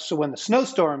you know, so when the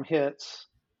snowstorm hits,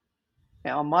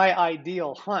 now my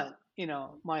ideal hunt, you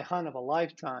know, my hunt of a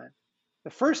lifetime, the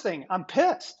first thing, I'm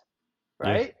pissed,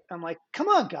 right? I'm like, "Come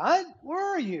on, God, where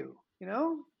are you?" You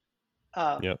know?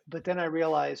 But then I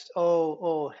realized,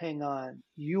 hang on,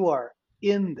 you are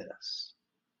in this,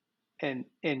 and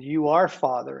you are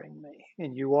fathering me,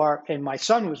 and my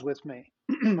son was with me.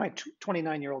 My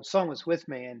 29-year-old son was with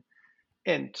me,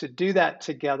 and to do that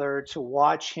together, to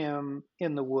watch him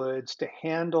in the woods, to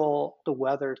handle the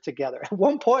weather together. At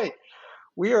one point,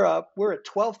 we're at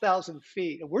 12,000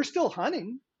 feet, and we're still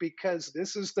hunting because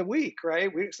this is the week,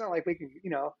 right? It's not like we can,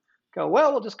 you know, go,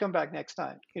 "Well, we'll just come back next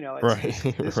time." You know, it's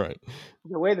Right. Right.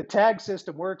 the way the tag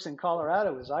system works in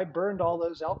Colorado is I burned all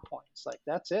those elk points. Like,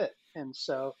 that's it. And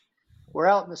so we're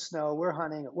out in the snow, we're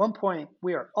hunting. At one point,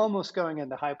 we are almost going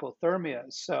into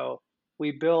hypothermia. So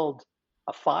we build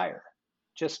a fire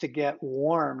just to get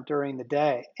warm during the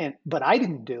day. But I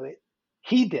didn't do it.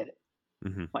 He did it.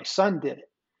 My son did it.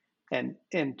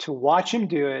 And to watch him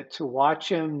do it, to watch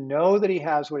him know that he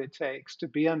has what it takes to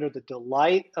be under the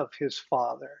delight of his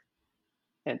father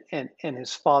and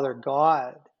his father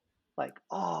God, like,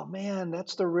 oh man,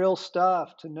 that's the real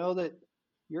stuff. To know that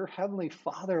your heavenly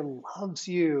Father loves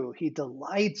you, he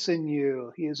delights in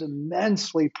you, he is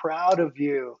immensely proud of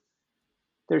you.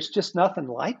 There's just nothing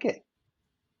like it.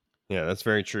 Yeah, that's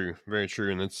very true. Very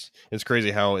true. And it's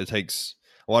crazy how it takes,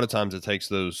 a lot of times it takes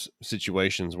those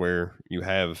situations where you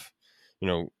have, you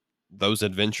know, those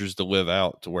adventures to live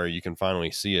out to where you can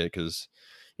finally see it. Because,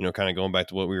 you know, kind of going back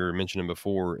to what we were mentioning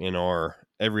before, in our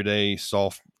everyday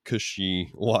soft,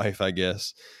 cushy life, I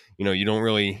guess, you know, you don't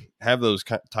really have those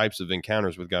types of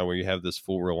encounters with God where you have this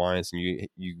full reliance and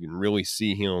you can really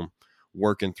see him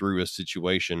working through a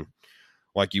situation,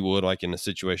 like you would, like in a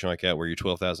situation like that where you're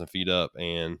 12,000 feet up,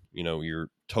 and, you know, you're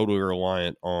totally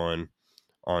reliant on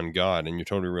God, and you're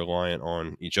totally reliant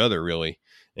on each other, really.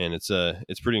 And it's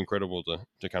pretty incredible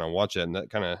to kind of watch that. And that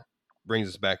kind of brings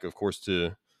us back, of course,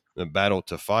 to the battle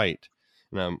to fight.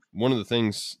 And one of the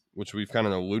things which we've kind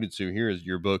of alluded to here is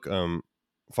your book,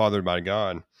 Fathered by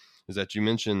God, is that you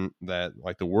mentioned that,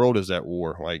 like, the world is at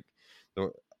war. Like,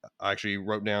 I actually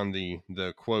wrote down the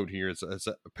quote here. It's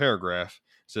a paragraph.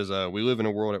 It says, "We live in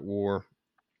a world at war.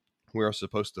 We are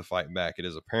supposed to fight back. It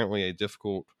is apparently a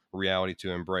difficult reality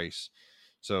to embrace.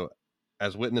 So,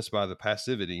 as witnessed by the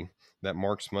passivity that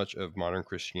marks much of modern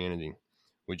Christianity.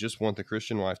 We just want the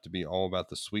Christian life to be all about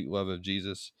the sweet love of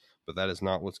Jesus, but that is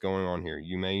not what's going on here.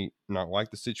 You may not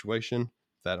like the situation.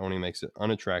 That only makes it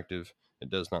unattractive. It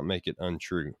does not make it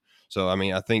untrue." So, I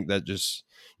mean, I think that just,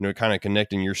 you know, kind of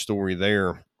connecting your story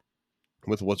there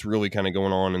with what's really kind of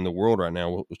going on in the world right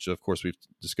now, which of course we've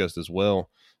discussed as well,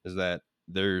 is that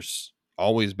there's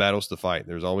always battles to fight.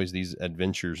 There's always these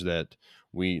adventures that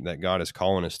God is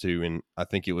calling us to. And I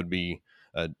think it would be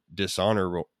a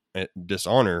dishonor and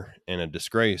a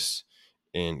disgrace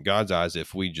in God's eyes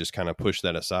if we just kind of pushed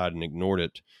that aside and ignored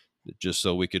it just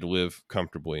so we could live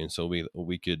comfortably. And so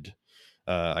we could,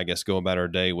 I guess, go about our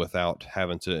day without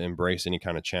having to embrace any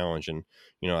kind of challenge. And,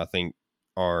 you know, I think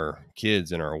our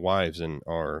kids and our wives and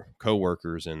our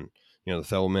coworkers and, you know, the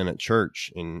fellow men at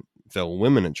church and fellow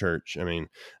women at church, I mean,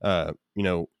 you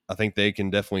know, I think they can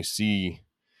definitely see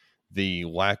the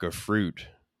lack of fruit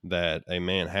that a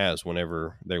man has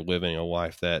whenever they're living a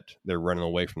life that they're running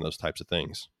away from those types of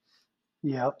things.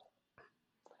 Yep,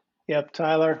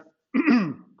 Tyler.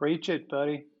 Preach it,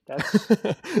 buddy.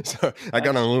 Sorry, I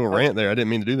got on a little rant there. I didn't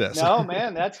mean to do that. No,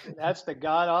 man, that's the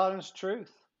God honest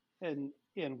truth. And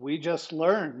we just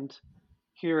learned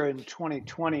here in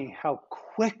 2020 how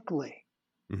quickly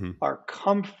our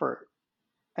comfort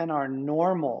and our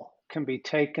normal can be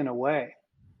taken away.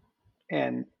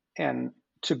 And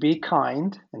to be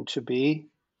kind and to be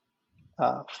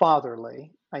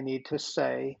fatherly, I need to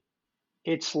say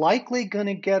it's likely going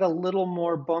to get a little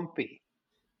more bumpy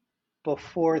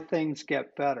before things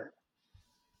get better.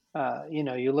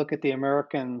 You look at the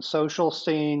American social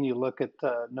scene, you look at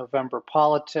the November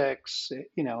politics,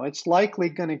 it's likely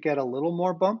going to get a little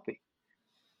more bumpy.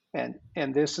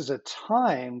 And this is a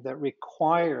time that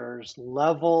requires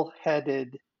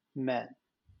level-headed men.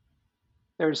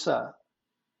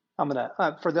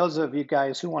 For those of you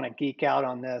guys who want to geek out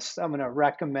on this, I'm going to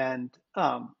recommend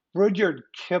Rudyard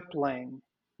Kipling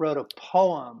wrote a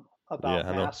poem about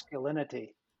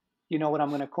masculinity. You know what I'm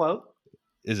going to quote?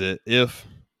 Is it If?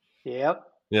 Yep.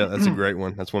 Yeah, that's a great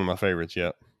one. That's one of my favorites.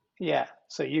 Yeah. Yeah.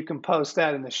 So you can post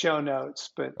that in the show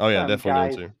notes. But oh yeah,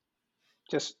 definitely going to.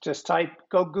 Just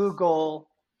go Google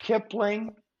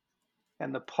Kipling,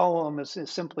 and the poem is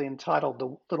simply entitled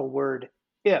the little word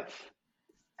if.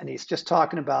 And he's just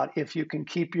talking about if you can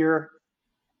keep your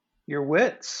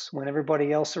wits when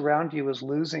everybody else around you is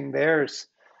losing theirs.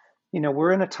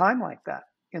 We're in a time like that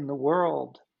in the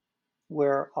world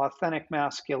where authentic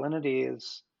masculinity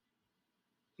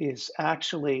is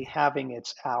actually having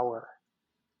its hour.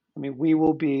 I mean, we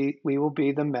will be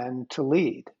the men to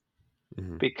lead,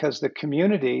 because the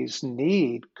communities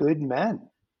need good men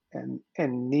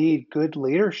and need good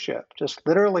leadership, just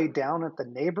literally down at the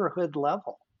neighborhood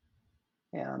level.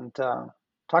 And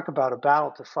talk about a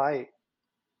battle to fight.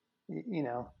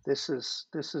 This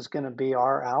is going to be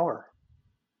our hour.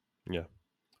 Yeah,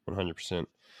 100%,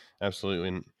 absolutely.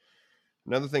 And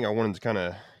another thing I wanted to kind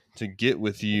of to get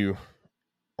with you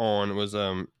on was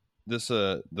this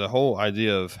the whole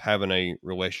idea of having a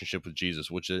relationship with Jesus,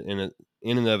 which in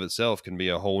and of itself can be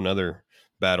a whole nother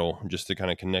battle, just to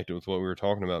kind of connect it with what we were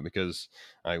talking about, because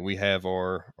we have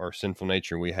our sinful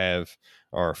nature, we have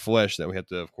our flesh that we have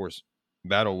to, of course,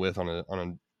 battle with on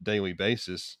a daily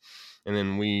basis. And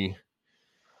then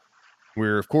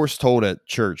we're of course told at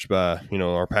church by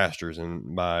our pastors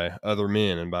and by other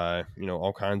men and by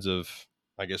all kinds of,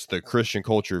 I guess, the Christian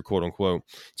culture, quote unquote,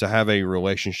 to have a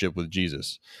relationship with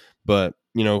Jesus. But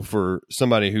for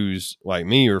somebody who's like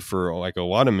me, or for like a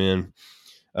lot of men,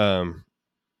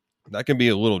 that can be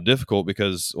a little difficult,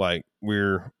 because like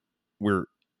we're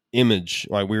image,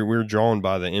 like we're drawn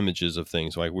by the images of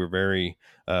things. Like we're very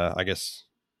I guess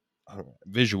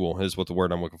visual is what the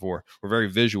word I'm looking for. We're very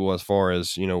visual as far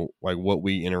as like what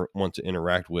we want to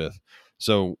interact with.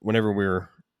 So whenever we're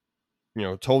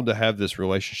told to have this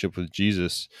relationship with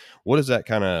Jesus, what does that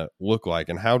kind of look like,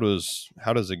 and how does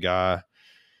a guy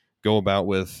go about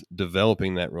with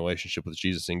developing that relationship with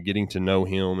Jesus and getting to know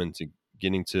him and to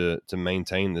getting to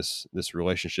maintain this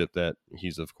relationship that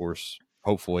he's, of course,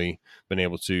 hopefully been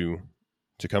able to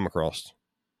come across?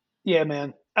 Yeah,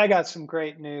 man, I got some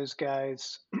great news,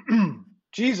 guys.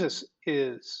 Jesus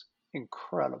is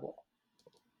incredible,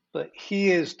 but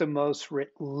he is the most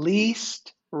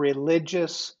least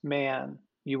religious man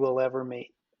you will ever meet.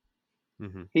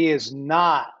 Mm-hmm. He is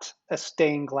not a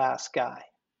stained glass guy.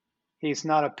 He's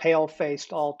not a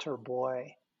pale-faced altar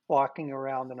boy walking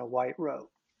around in a white robe.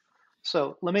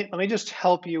 So let me just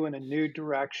help you in a new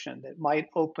direction that might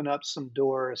open up some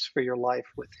doors for your life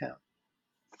with him.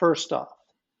 First off,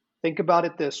 think about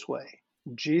it this way.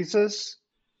 Jesus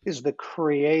is the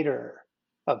creator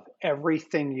of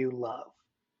everything you love.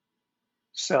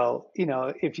 So,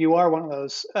 if you are one of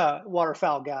those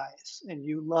waterfowl guys and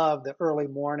you love the early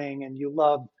morning and you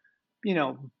love,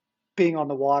 being on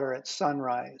the water at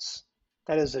sunrise,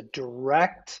 that is a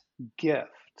direct gift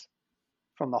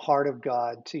from the heart of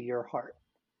God to your heart.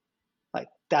 Like,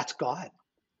 that's God.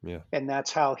 Yeah. And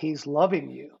that's how he's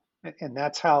loving you. And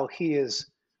that's how he is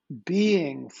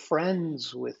being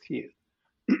friends with you.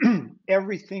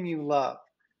 Everything you love.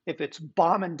 If it's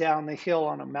bombing down the hill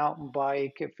on a mountain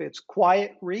bike, if it's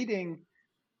quiet reading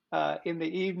in the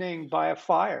evening by a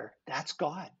fire, that's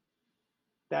God.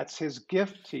 That's his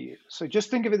gift to you. So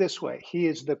just think of it this way. He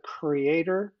is the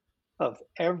creator of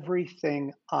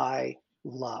everything I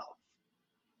love.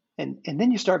 And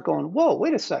then you start going, whoa,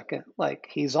 wait a second. Like,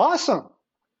 he's awesome.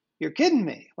 You're kidding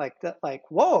me. Like that, like,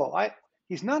 whoa,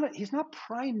 he's not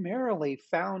primarily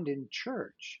found in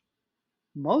church.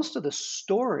 Most of the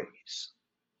stories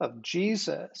of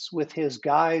Jesus with his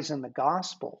guys in the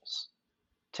Gospels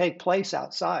take place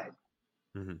outside.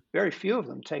 Mm-hmm. Very few of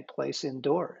them take place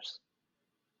indoors.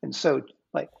 And so,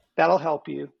 like, that'll help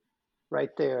you right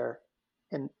there.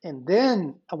 And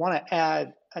then I want to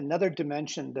add another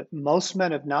dimension that most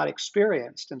men have not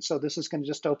experienced. And so this is going to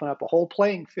just open up a whole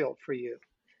playing field for you,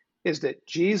 is that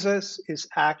Jesus is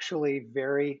actually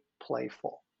very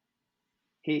playful.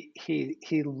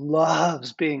 He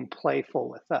loves being playful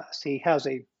with us. He has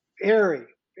a very,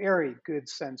 very good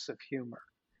sense of humor.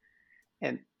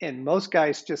 And most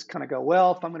guys just kind of go,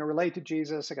 well, if I'm going to relate to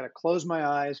Jesus, I got to close my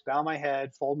eyes, bow my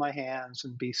head, fold my hands,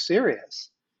 and be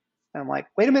serious. And I'm like,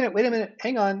 wait a minute,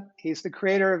 hang on. He's the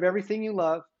creator of everything you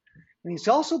love. And he's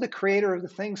also the creator of the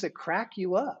things that crack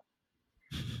you up.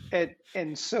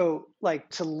 And so, like,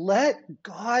 to let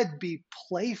God be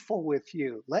playful with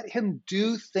you, let him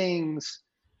do things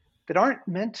that aren't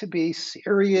meant to be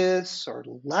serious or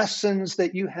lessons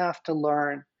that you have to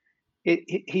learn.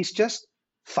 He's just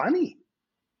funny.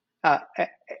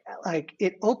 Like,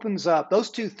 it opens up, those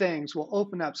two things will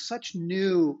open up such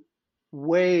new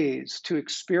ways to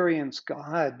experience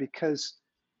God, because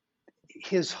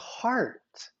his heart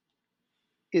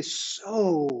is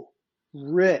so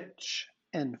rich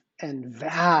and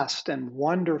vast and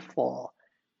wonderful.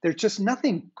 There's just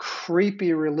nothing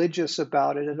creepy religious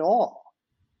about it at all.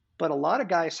 But a lot of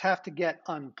guys have to get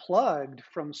unplugged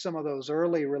from some of those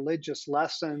early religious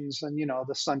lessons and,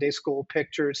 the Sunday school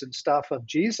pictures and stuff of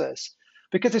Jesus,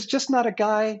 because it's just not a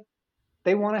guy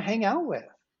they want to hang out with.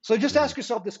 So just ask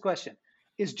yourself this question.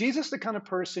 Is Jesus the kind of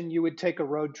person you would take a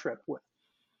road trip with?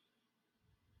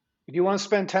 If you want to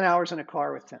spend 10 hours in a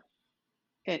car with him?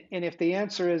 And if the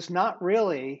answer is not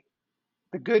really,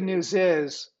 the good news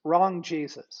is wrong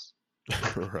Jesus.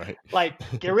 Right.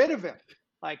 Like, get rid of him.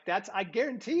 Like, I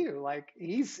guarantee you, like,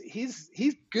 he's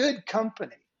good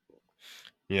company.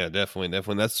 Yeah, definitely.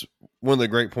 That's one of the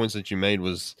great points that you made,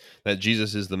 was that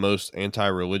Jesus is the most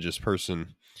anti-religious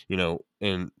person,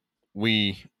 and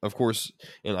we, of course,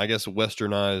 in, I guess,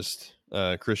 westernized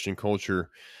Christian culture,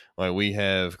 like, we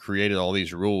have created all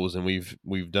these rules, and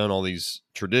we've done all these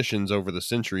traditions over the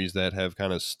centuries that have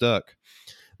kind of stuck,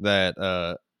 that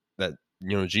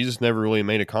Jesus never really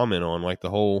made a comment on, like the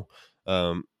whole,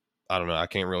 I don't know, I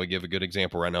can't really give a good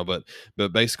example right now, but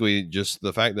basically just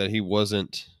the fact that he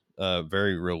wasn't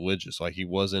very religious. Like, he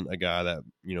wasn't a guy that,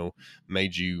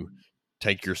 made you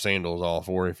take your sandals off,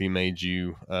 or if he made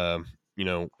you,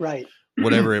 right.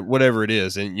 whatever it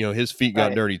is. And, his feet got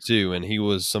Right. dirty too. And he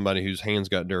was somebody whose hands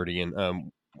got dirty.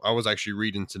 And I was actually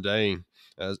reading today,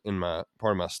 in my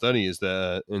part of my study, is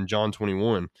that in John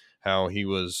 21, how he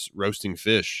was roasting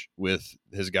fish with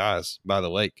his guys by the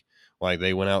lake. Like,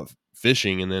 they went out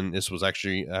fishing, and then this was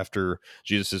actually after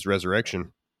Jesus's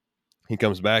resurrection. He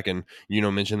comes back, and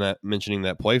mentioning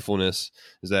that playfulness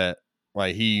is that,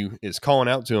 like, he is calling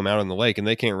out to him out in the lake, and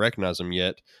they can't recognize him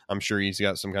yet. I'm sure he's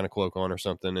got some kind of cloak on or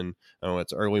something, and I don't know,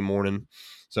 it's early morning,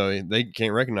 so they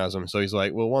can't recognize him. So he's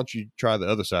like, well, why don't you try the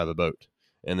other side of the boat?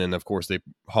 And then, of course, they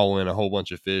haul in a whole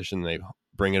bunch of fish, and they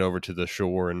bring it over to the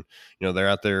shore, and they're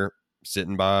out there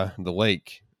sitting by the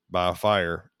lake by a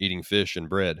fire eating fish and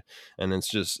bread. And it's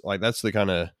just like, that's the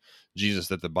kind of Jesus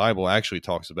that the Bible actually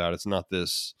talks about. It's not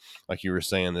this, like you were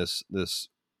saying, this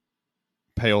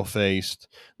pale-faced,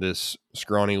 this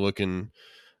scrawny looking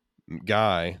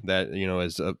guy that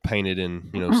is painted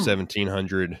in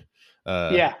 1700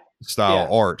 style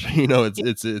art.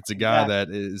 It's a guy that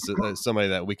is somebody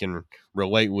that we can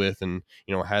relate with, and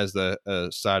has the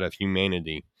side of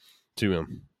humanity to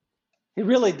him. He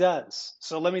really does.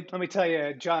 So let me tell you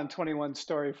a John 21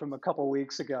 story from a couple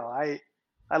weeks ago.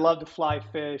 I love to fly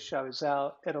fish. I was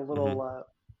out at a little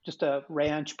just a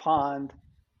ranch pond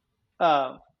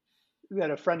that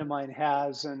a friend of mine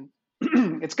has, and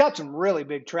it's got some really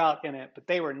big trout in it, but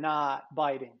they were not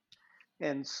biting.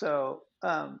 And so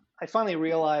I finally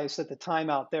realized that the time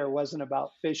out there wasn't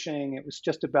about fishing. It was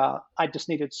just about, I just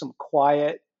needed some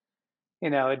quiet.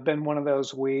 It'd been one of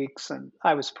those weeks, and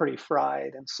I was pretty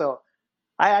fried. And so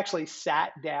I actually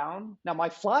sat down. Now, my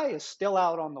fly is still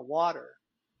out on the water,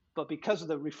 but because of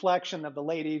the reflection of the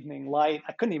late evening light,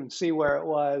 I couldn't even see where it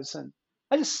was. And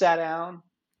I just sat down,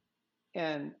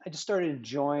 and I just started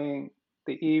enjoying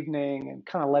the evening and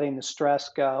kind of letting the stress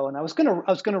go. And I was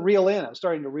gonna reel in. I was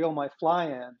starting to reel my fly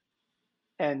in,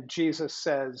 and Jesus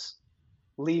says,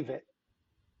 "Leave it."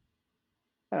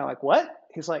 And I'm like, "What?"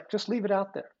 He's like, "Just leave it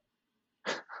out there."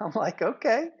 I'm like,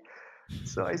 "Okay."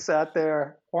 So I sat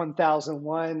there,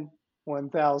 1001,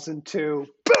 1002,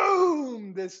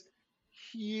 boom! This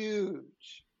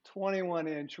huge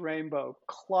 21-inch rainbow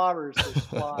clobbers this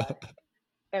fly.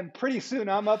 And pretty soon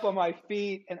I'm up on my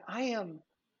feet, and I'm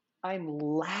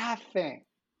laughing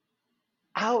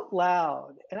out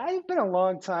loud. And I've been a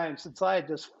long time since I had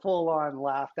just full on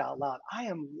laughed out loud. I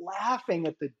am laughing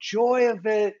at the joy of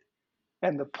it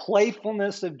and the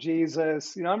playfulness of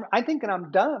Jesus. I'm thinking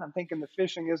I'm done. I'm thinking the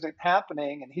fishing isn't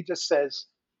happening. And he just says,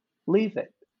 "Leave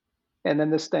it." And then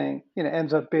this thing,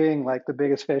 ends up being like the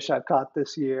biggest fish I've caught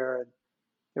this year.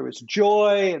 There was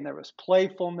joy and there was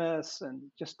playfulness and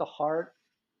just the heart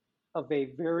of a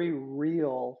very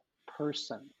real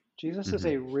person. Jesus is hmm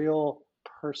a real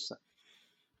person.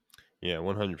 Yeah,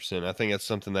 100%. I think that's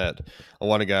something that a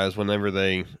lot of guys, whenever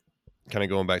they kind of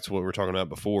going back to what we were talking about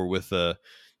before with the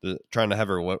trying to have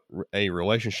a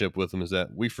relationship with him, is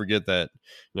that we forget that,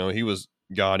 he was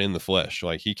God in the flesh.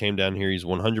 Like, he came down here, he's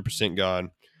 100% God,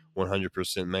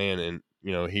 100% man. And,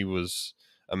 he was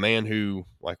a man who,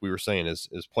 like we were saying, is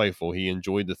playful. He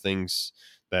enjoyed the things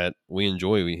that we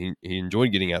enjoy. He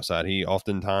enjoyed getting outside. He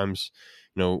oftentimes,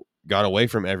 got away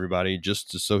from everybody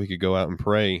so he could go out and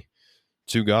pray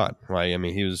to God, right? I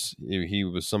mean, he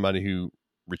was somebody who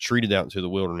retreated out into the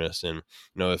wilderness, and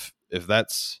if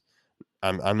that's,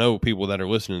 I know people that are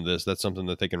listening to this, that's something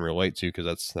that they can relate to, because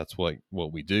that's what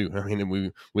we do. I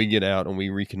mean, we get out and we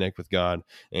reconnect with God,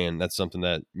 and that's something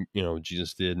that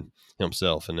Jesus did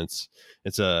himself, and I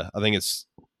think it's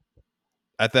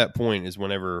at that point is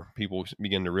whenever people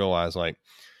begin to realize, like,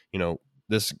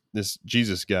 this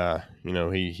Jesus guy,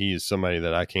 he is somebody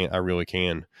that I really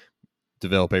can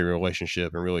develop a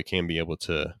relationship and really can be able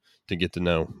to get to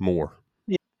know more.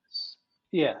 Yes.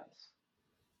 Yes.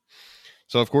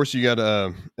 So of course you got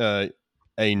a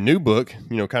new book,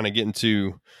 kind of getting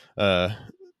to going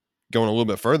a little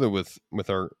bit further with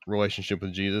our relationship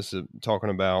with Jesus, talking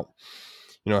about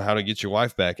how to get your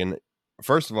wife back. And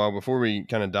first of all, before we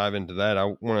kind of dive into that, I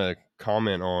want to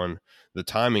comment on the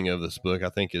timing of this book. I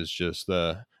think is just,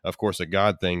 of course, a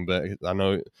God thing, but I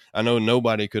know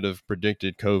nobody could have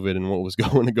predicted COVID and what was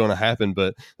going to happen.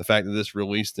 But the fact that this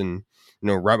released and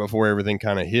right before everything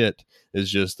kind of hit is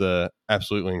just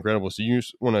absolutely incredible. So you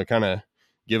just want to kind of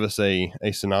give us a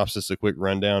synopsis, a quick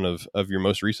rundown of your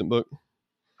most recent book?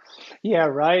 Yeah,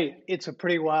 right. It's a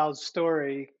pretty wild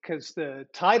story because the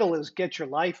title is Get Your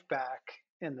Life Back,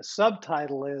 and the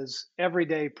subtitle is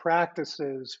Everyday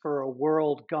Practices for a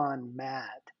World Gone Mad.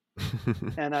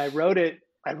 And I wrote it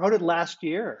last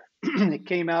year. It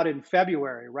came out in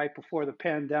February, right before the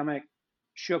pandemic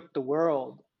shook the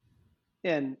world.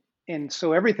 And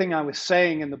so everything I was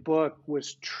saying in the book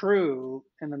was true,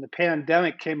 and then the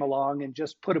pandemic came along and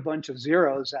just put a bunch of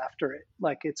zeros after it.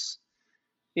 Like it's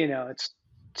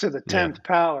to the 10th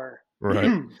power.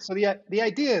 Right. So the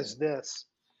idea is this,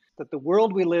 that the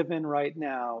world we live in right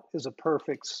now is a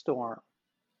perfect storm.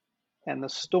 And the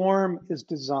storm is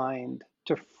designed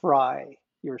to fry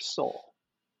your soul.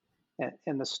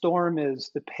 And the storm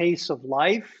is the pace of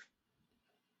life.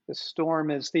 The storm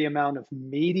is the amount of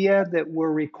media that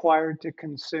we're required to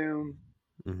consume.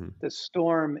 Mm-hmm. The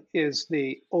storm is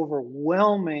the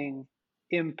overwhelming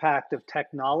impact of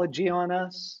technology on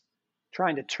us,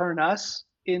 trying to turn us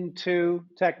into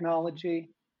technology.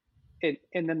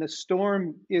 And then the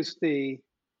storm is the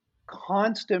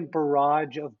constant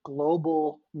barrage of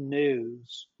global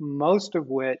news, most of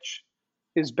which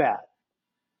is bad.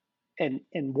 And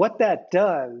what that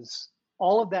does,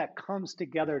 all of that comes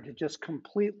together to just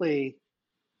completely,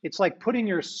 it's like putting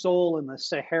your soul in the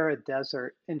Sahara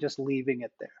Desert and just leaving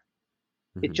it there.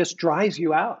 Mm-hmm. It just dries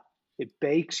you out. It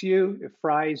bakes you, it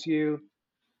fries you,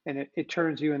 and it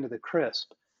turns you into the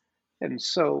crisp. And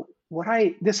so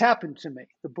this happened to me.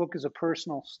 The book is a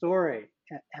personal story.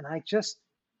 And I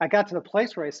got to the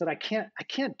place where I said, I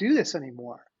can't do this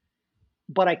anymore,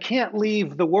 but I can't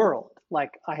leave the world.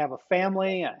 Like, I have a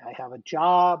family, I have a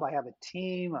job, I have a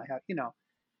team, I have,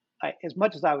 as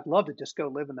much as I would love to just go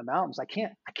live in the mountains, I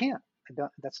can't.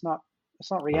 That's not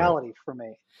reality for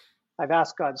me. I've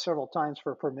asked God several times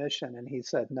for permission, and He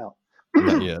said no.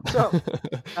 Not yet.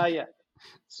 Not yet.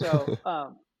 So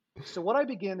what I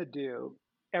began to do,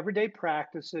 everyday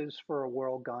practices for a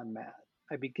world gone mad.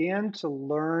 I began to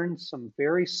learn some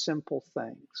very simple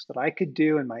things that I could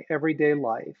do in my everyday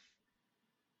life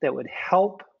that would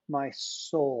help my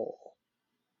soul.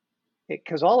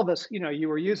 Because all of us, you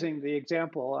were using the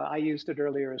example, I used it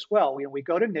earlier as well. We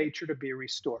go to nature to be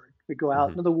restored. We go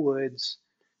out into the woods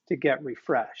to get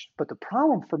refreshed. But the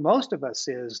problem for most of us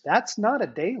is that's not a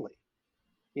daily.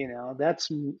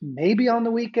 That's maybe on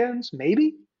the weekends,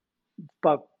 maybe.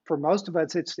 But for most of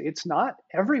us, it's not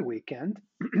every weekend.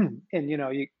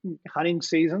 And, hunting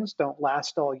seasons don't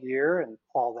last all year and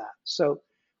all that. So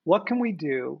what can we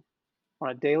do on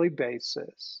a daily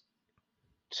basis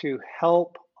to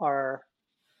help our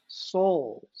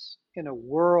souls in a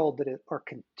world that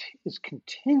is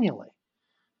continually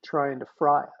trying to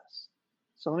fry us?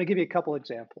 So let me give you a couple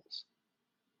examples.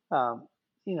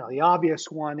 The obvious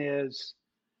one is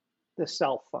the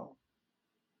cell phone.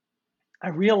 I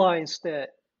realized that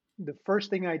the first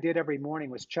thing I did every morning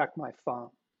was check my phone.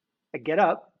 I get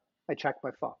up, I check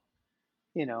my phone.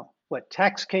 what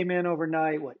text came in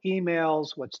overnight, what emails,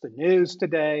 what's the news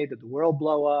today, did the world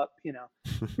blow up,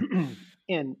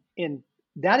 and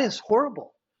that is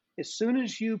horrible. As soon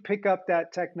as you pick up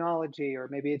that technology, or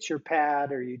maybe it's your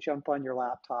pad, or you jump on your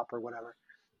laptop or whatever,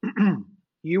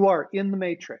 you are in the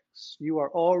matrix. You are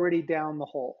already down the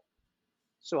hole.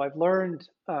 So I've learned,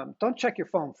 don't check your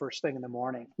phone first thing in the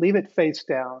morning. Leave it face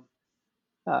down.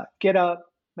 Get up,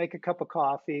 make a cup of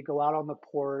coffee, go out on the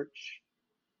porch,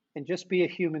 and just be a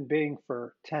human being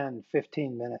for 10,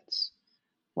 15 minutes.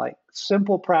 Like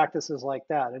simple practices like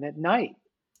that. And at night,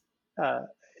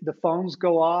 the phones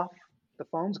go off. The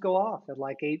phones go off at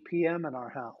like 8 p.m. in our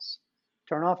house.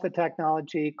 Turn off the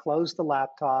technology, close the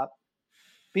laptop,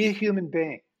 be a human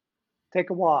being, take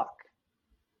a walk,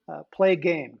 play a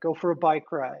game, go for a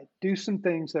bike ride, do some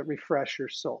things that refresh your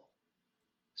soul.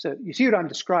 So you see what I'm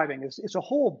describing is it's a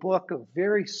whole book of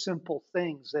very simple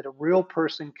things that a real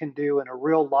person can do in a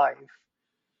real life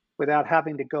without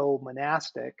having to go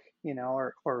monastic,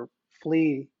 or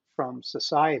flee from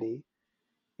society.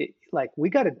 Like we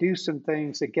got to do some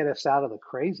things that get us out of the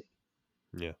crazy.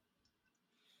 Yeah.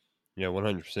 Yeah,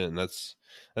 100%. And that's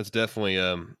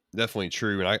definitely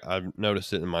true. And I've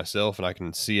noticed it in myself, and I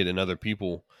can see it in other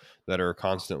people that are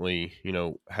constantly,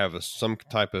 have some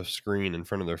type of screen in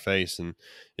front of their face. And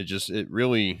it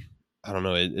really, I don't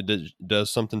know, it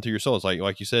does something to your soul. It's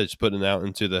like you said, it's putting it out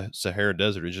into the Sahara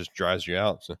Desert. It just dries you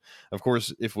out. So of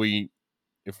course, if we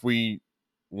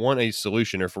want a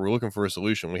solution, or if we're looking for a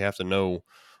solution, we have to know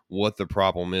what the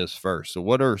problem is first. So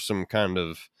what are some kind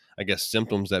of, I guess,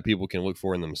 symptoms that people can look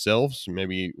for in themselves?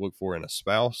 Maybe look for in a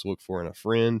spouse, look for in a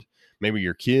friend, maybe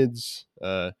your kids,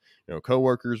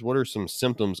 coworkers. What are some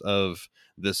symptoms of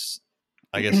this,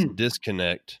 I guess,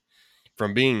 disconnect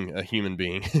from being a human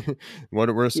being? What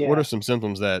are some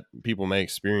symptoms that people may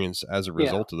experience as a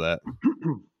result of that?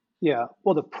 Yeah.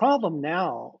 Well, the problem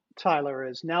now, Tyler,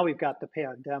 is now we've got the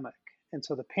pandemic. And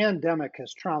so the pandemic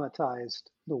has traumatized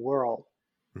the world.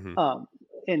 Mm-hmm.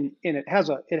 And it has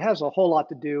a whole lot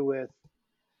to do with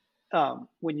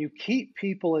when you keep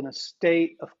people in a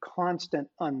state of constant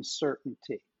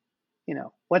uncertainty.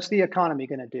 What's the economy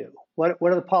going to do? What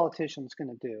are the politicians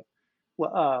going to do?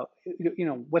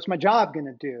 What's my job going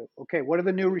to do? Okay, what are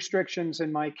the new restrictions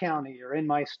in my county or in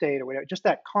my state or whatever? Just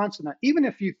that constant. Even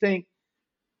if you think,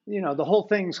 the whole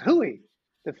thing's hooey.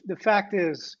 The fact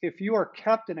is, if you are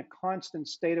kept in a constant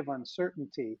state of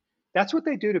uncertainty, that's what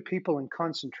they do to people in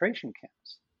concentration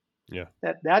camps. Yeah.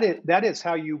 That is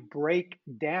how you break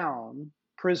down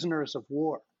prisoners of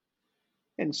war.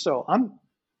 And so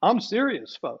I'm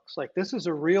serious, folks. Like, this is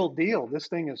a real deal. This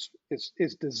thing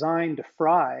is designed to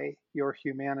fry your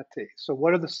humanity. So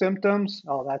what are the symptoms?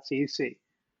 Oh, that's easy.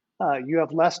 You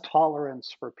have less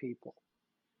tolerance for people.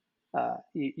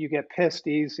 You get pissed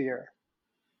easier.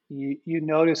 You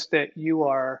notice that you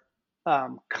are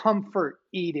comfort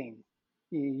eating.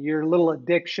 Your little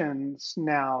addictions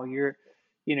now. You're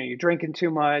drinking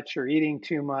too much or eating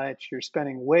too much. You're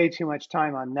spending way too much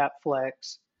time on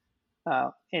Netflix,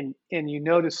 and you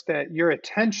notice that your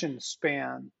attention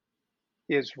span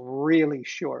is really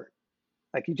short.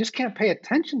 Like, you just can't pay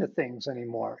attention to things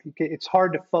anymore. It's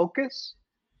hard to focus.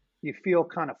 You feel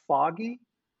kind of foggy.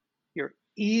 You're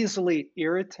easily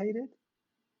irritated.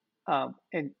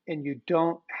 And you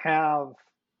don't have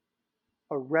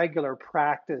a regular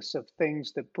practice of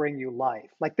things that bring you life.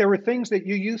 Like, there were things that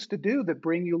you used to do that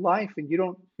bring you life, and you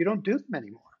don't do them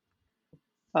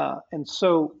anymore. And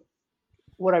so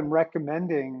what I'm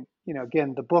recommending,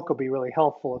 again, the book will be really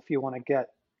helpful if you want to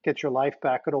get your life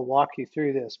back. It'll walk you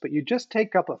through this, but you just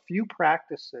take up a few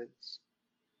practices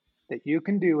that you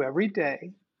can do every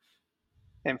day.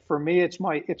 And for me, it's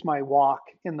my walk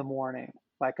in the morning.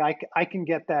 Like, I can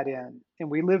get that in, and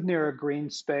we live near a green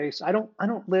space. I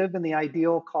don't live in the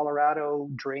ideal Colorado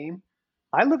dream.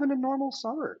 I live in the normal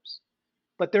suburbs,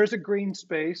 but there's a green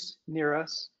space near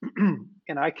us,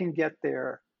 and I can get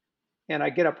there. And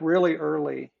I get up really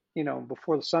early,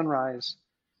 before the sunrise,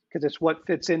 because it's what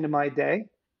fits into my day.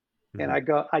 Mm-hmm. And I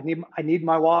go, I need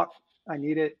my walk. I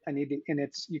need it. And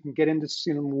you can get into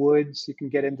some woods, you can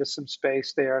get into some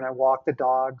space there, and I walk the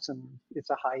dogs, and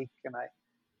it's a hike, and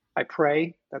I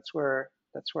pray. That's where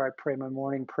I pray my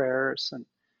morning prayers, and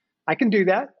I can do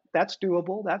that. That's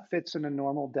doable. That fits in a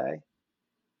normal day.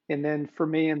 And then for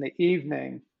me in the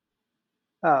evening,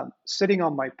 sitting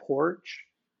on my porch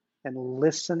and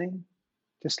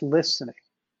just listening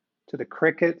to the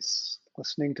crickets,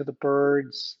 listening to the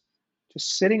birds,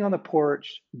 just sitting on the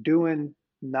porch doing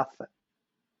nothing.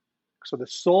 So the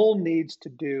soul needs to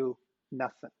do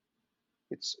nothing.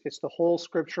 It's the whole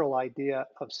scriptural idea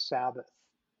of Sabbath.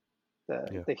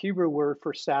 The Hebrew word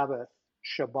for Sabbath,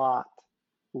 Shabbat,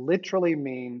 literally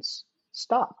means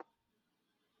stop.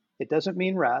 It doesn't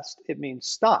mean rest. It means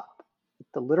stop.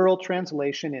 The literal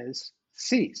translation is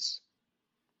cease.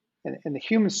 And the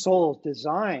human soul is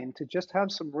designed to just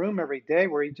have some room every day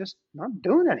where you just not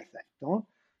doing anything. Don't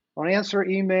answer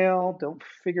email. Don't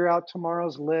figure out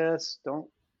tomorrow's list. Don't,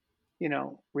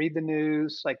 read the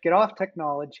news. Like, get off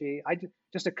technology.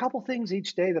 Just a couple things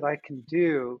each day that I can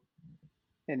do.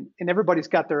 And everybody's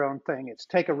got their own thing. It's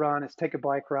take a run. It's take a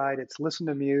bike ride. It's listen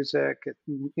to music.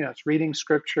 It's reading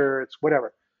scripture. It's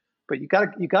whatever. But you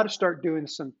got to start doing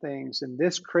some things in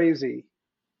this crazy,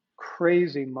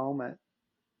 crazy moment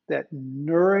that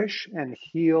nourish and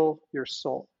heal your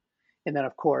soul. And then,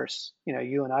 of course,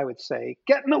 you and I would say,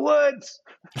 get in the woods.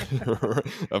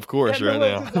 Of course, get in right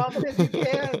the woods as often as you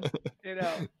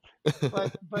can.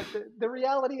 But the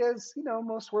reality is,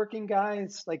 most working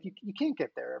guys, like you can't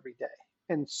get there every day.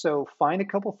 And so find a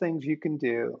couple things you can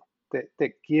do that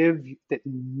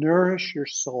nourish your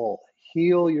soul,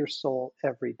 heal your soul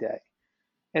every day.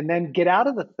 And then get out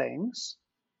of the things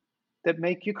that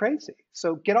make you crazy.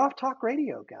 So get off talk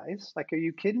radio, guys. Like, are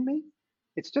you kidding me?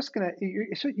 It's just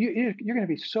you're gonna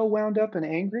be so wound up and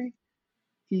angry.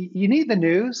 You need the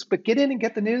news, but get in and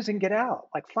get the news and get out.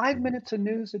 Like 5 minutes of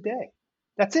news a day.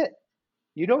 That's it.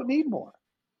 You don't need more.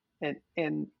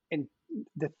 And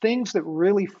the things that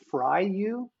really fry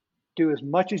you, do as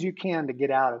much as you can to get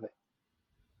out of it.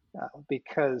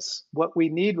 Because what we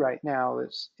need right now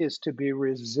is to be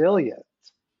resilient.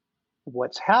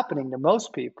 What's happening to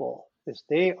most people is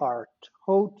they are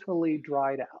totally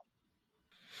dried out.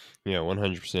 Yeah,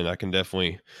 100%. I can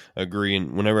definitely agree.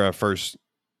 And whenever I first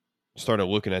started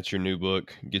looking at your new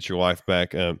book, Get Your Life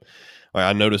Back,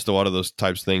 I noticed a lot of those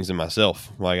types of things in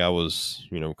myself. Like, I was,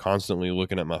 constantly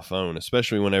looking at my phone,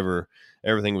 especially whenever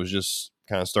everything was just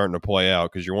kind of starting to play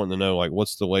out, because you're wanting to know, like,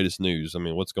 what's the latest news? I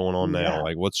mean, what's going on now? Yeah.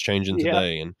 Like, what's changing Yeah.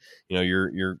 today? And,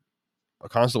 you're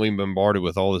constantly bombarded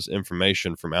with all this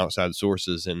information from outside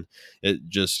sources, and it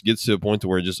just gets to a point to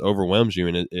where it just overwhelms you,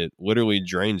 and it literally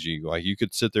drains you. Like, you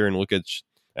could sit there and look at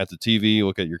the TV,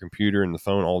 look at your computer and the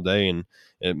phone all day, and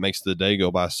it makes the day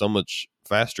go by so much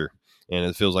faster, and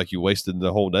it feels like you wasted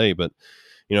the whole day. But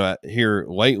here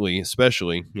lately,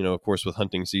 especially, of course, with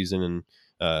hunting season, and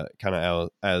kind of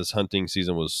as hunting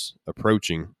season was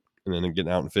approaching, and then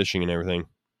getting out and fishing and everything,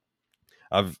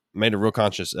 I've made a real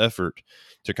conscious effort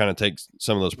to kind of take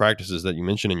some of those practices that you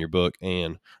mentioned in your book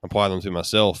and apply them to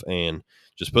myself, and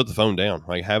just put the phone down.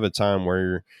 Like, have a time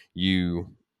where you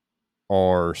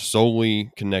are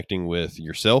solely connecting with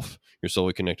yourself. You're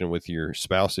solely connecting with your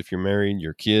spouse if you're married,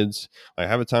 your kids. Like,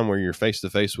 have a time where you're face to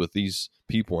face with these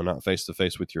people and not face to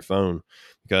face with your phone.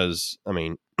 Because, I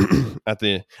mean, at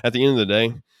the end of the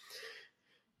day,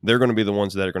 they're going to be the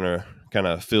ones that are going to kind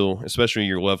of feel, especially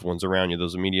your loved ones around you,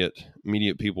 those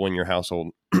immediate people in your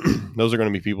household. Those are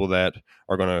going to be people that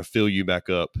are going to fill you back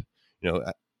up.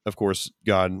 Of course,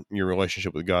 God, your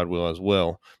relationship with God will as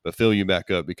well, but fill you back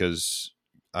up, because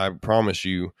I promise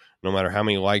you, no matter how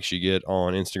many likes you get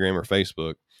on Instagram or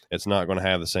Facebook, it's not going to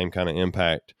have the same kind of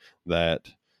impact that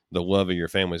the love of your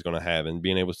family is going to have. And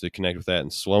being able to connect with that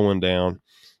and slowing down,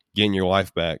 getting your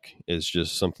life back, is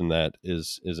just something that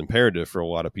is imperative for a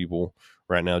lot of people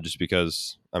right now, just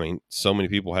because, I mean, so many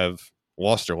people have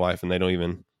lost their life and they don't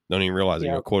even realize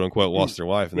it, quote unquote, lost their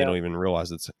life, and they don't even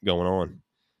realize it's going on.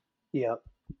 Yeah.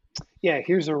 Yeah.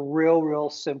 Here's a real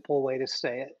simple way to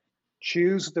say it.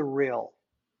 Choose the real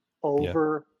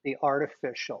over the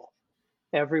artificial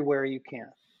everywhere you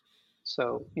can.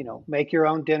 So, make your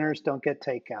own dinners, don't get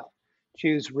takeout.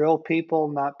 Choose real people,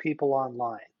 not people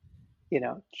online.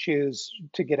 Choose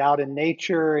to get out in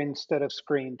nature instead of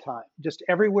screen time. Just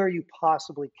everywhere you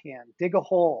possibly can. Dig a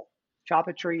hole, chop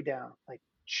a tree down. Like,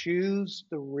 choose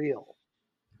the real,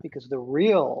 because the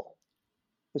real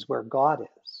is where God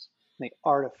is. And the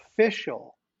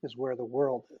artificial is where the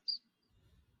world is.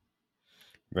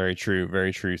 Very true.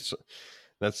 Very true. So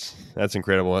that's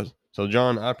incredible. So,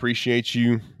 John, I appreciate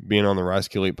you being on the Rice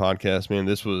Kill Eat podcast, man.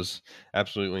 This was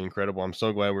absolutely incredible. I'm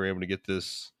so glad we were able to get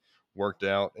this worked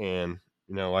out. And,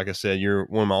 like I said, you're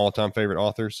one of my all-time favorite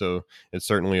authors, so it's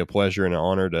certainly a pleasure and an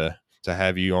honor to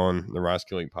have you on the Rice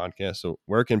Kill Eat podcast. So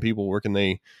where can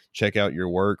they check out your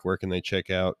work? Where can they check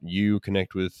out you,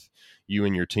 connect with you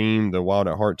and your team, the Wild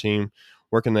at Heart team?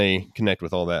 Where can they connect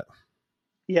with all that?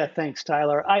 Yeah, thanks,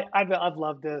 Tyler. I've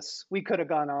loved this. We could have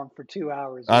gone on for 2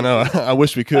 hours. I know. I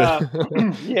wish we could.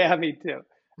 Yeah, me too.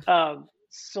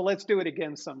 So let's do it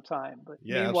again sometime. But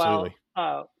yeah, meanwhile,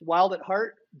 absolutely.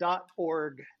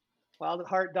 wildatheart.org.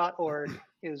 Wildatheart.org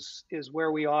is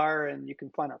where we are, and you can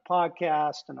find our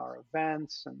podcast and our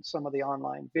events and some of the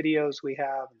online videos we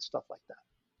have and stuff like that.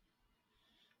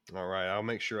 All right. I'll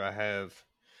make sure I have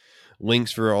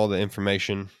links for all the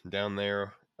information down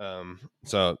there.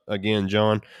 So again,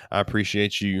 John, I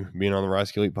appreciate you being on the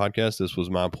Rice Elite podcast. This was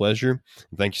my pleasure.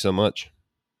 Thank you so much.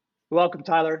 You're welcome,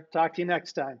 Tyler. Talk to you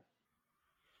next time.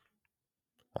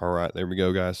 All right, there we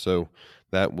go, guys. So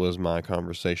that was my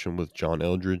conversation with John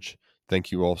Eldredge.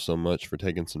 Thank you all so much for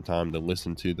taking some time to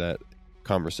listen to that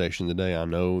conversation today. I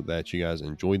know that you guys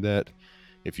enjoyed that.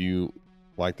 If you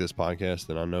like this podcast,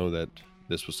 then I know that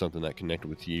this was something that connected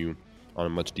with you on a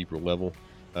much deeper level.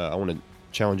 I want to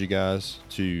challenge you guys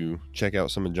to check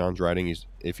out some of John's writings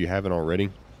if you haven't already.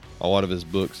 A lot of his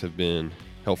books have been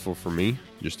helpful for me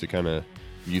just to kind of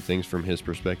view things from his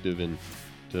perspective and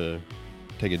to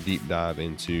take a deep dive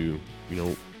into,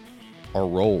 our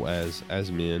role as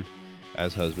men,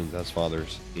 as husbands, as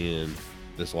fathers in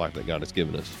this life that God has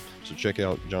given us. So check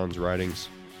out John's writings.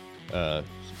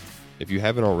 If you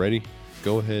haven't already,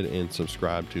 go ahead and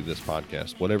subscribe to this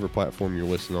podcast, whatever platform you're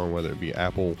listening on, whether it be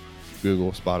Apple,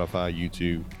 Google, Spotify,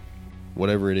 YouTube,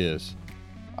 whatever it is,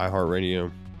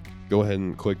 iHeartRadio. Go ahead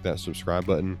and click that subscribe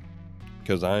button,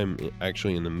 because I'm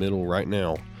actually in the middle right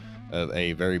now of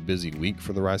a very busy week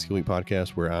for the Rice Elite podcast,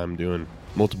 where I'm doing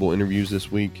multiple interviews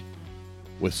this week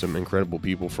with some incredible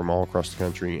people from all across the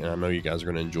country. And I know you guys are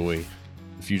going to enjoy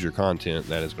the future content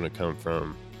that is going to come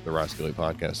from the Rice Elite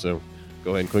podcast. So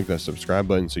go ahead and click that subscribe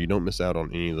button so you don't miss out on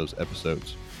any of those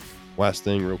episodes. Last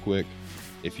thing real quick,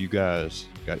 if you guys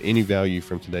got any value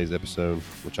from today's episode,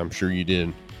 which I'm sure you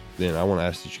did, then I want to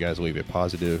ask that you guys leave a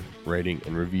positive rating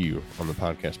and review on the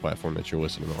podcast platform that you're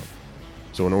listening on.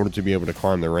 So in order to be able to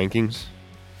climb the rankings,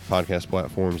 podcast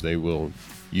platforms, they will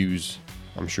use,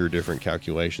 I'm sure, different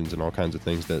calculations and all kinds of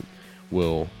things that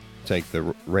will take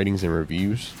the ratings and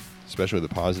reviews, especially the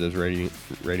positive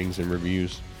ratings and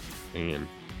reviews, and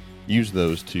use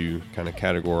those to kind of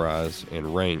categorize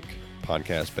and rank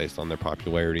podcasts based on their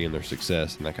popularity and their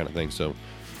success and that kind of thing. So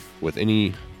with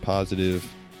any positive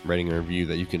rating and review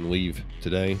that you can leave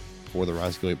today for the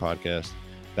Rice Elite podcast,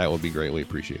 that would be greatly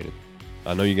appreciated.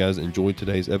 I know you guys enjoyed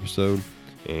today's episode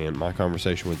and my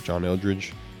conversation with John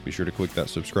Eldredge. Be sure to click that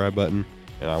subscribe button,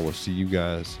 and I will see you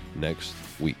guys next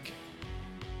week.